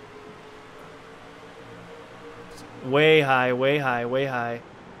 Way high, way high, way high.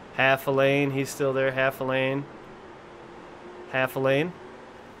 Half a lane. He's still there. Half a lane. Half a lane.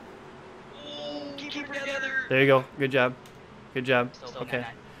 Keep it together. There you go. Good job. Good job. Okay.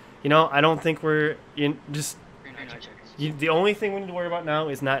 You know, I don't think we're in. Just the only thing we need to worry about now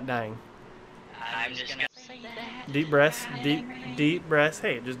is not dying. I'm just gonna say that. Deep breaths. Deep breaths.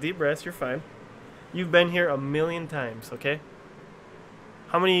 Hey, just deep breaths. You're fine. You've been here a million times. Okay.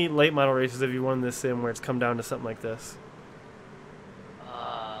 How many late model races have you won this sim where it's come down to something like this?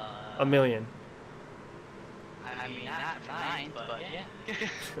 A million. I mean, not mine, but yeah.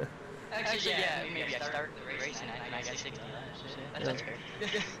 Actually, yeah, maybe I start the race and I got 60 laps. That's fair.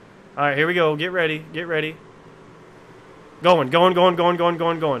 All right, here we go. Get ready. Get ready. Going, going, going, going, going,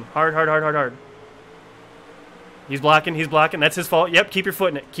 going, going. Hard, hard, hard, hard, hard. He's blocking. He's blocking. That's his fault. Yep, keep your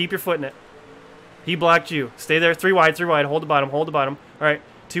foot in it. Keep your foot in it. He blocked you. Stay there. 3 wide, 3 wide. Hold the bottom. Hold the bottom. All right,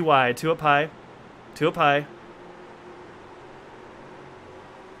 2 wide. 2 up high. 2 up high.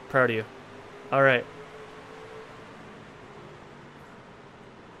 Proud of you. All right.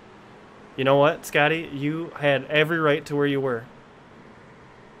 You know what, Scotty? You had every right to where you were.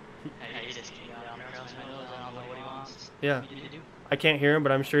 Yeah. I can't hear him,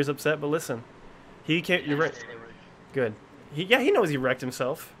 but I'm sure he's upset. But listen, he can't. You're right. Good. He knows he wrecked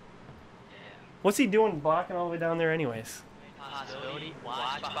himself. What's he doing blocking all the way down there anyways? Possibility.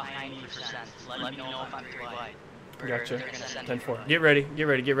 Watch behind me for sense. Let me know if I'm 3 wide. Gotcha. 10-4. Get ready. Get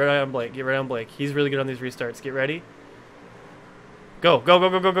ready. Get ready on Blake. Get ready on Blake. He's really good on these restarts. Get ready. Go. Go, go,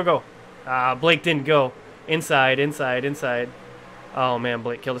 go, go, go, go. Ah, Blake didn't go. Inside, inside, inside. Oh, man,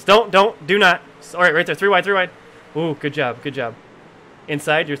 Blake killed us. Do not. All right, right there. 3 wide, 3 wide. Ooh, good job. Good job.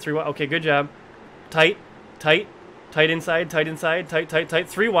 Inside, you're 3 wide. Okay, good job. Tight, tight, tight inside, tight inside, tight, tight, tight.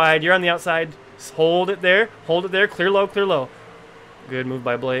 3 wide. You're on the outside. Hold it there. Hold it there. Clear low, clear low. Good move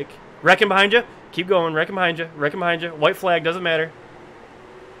by Blake. Wrecking behind you. Keep going. Wrecking behind you. Wrecking behind you. White flag. Doesn't matter.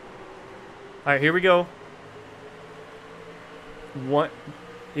 All right, here we go. One.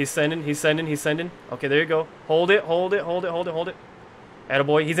 He's sending. He's sending. He's sending. Okay, there you go. Hold it. Hold it. Hold it. Hold it. Hold it.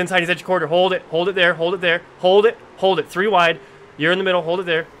 Attaboy. He's inside. He's at your quarter. Hold it. Hold it there. Hold it there. Hold it. Hold it. 3 wide. You're in the middle. Hold it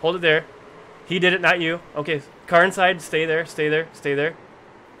there. Hold it there. He did it, not you. Okay. Car inside. Stay there. Stay there. Stay there.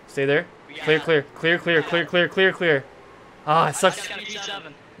 Stay there. Clear, clear. Clear, clear, clear, clear, clear, clear. Ah, it sucks.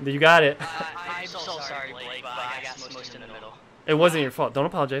 You got it. I'm so sorry, Blake, but I got smushed in the middle. It wasn't your fault. Don't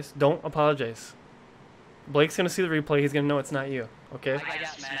apologize. Don't apologize. Blake's going to see the replay. He's going to know it's not you. Okay? I got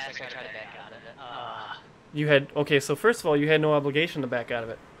smashed. I tried to back out of it. You had... Okay, so first of all, you had no obligation to back out of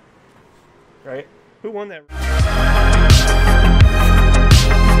it. Right? Who won that?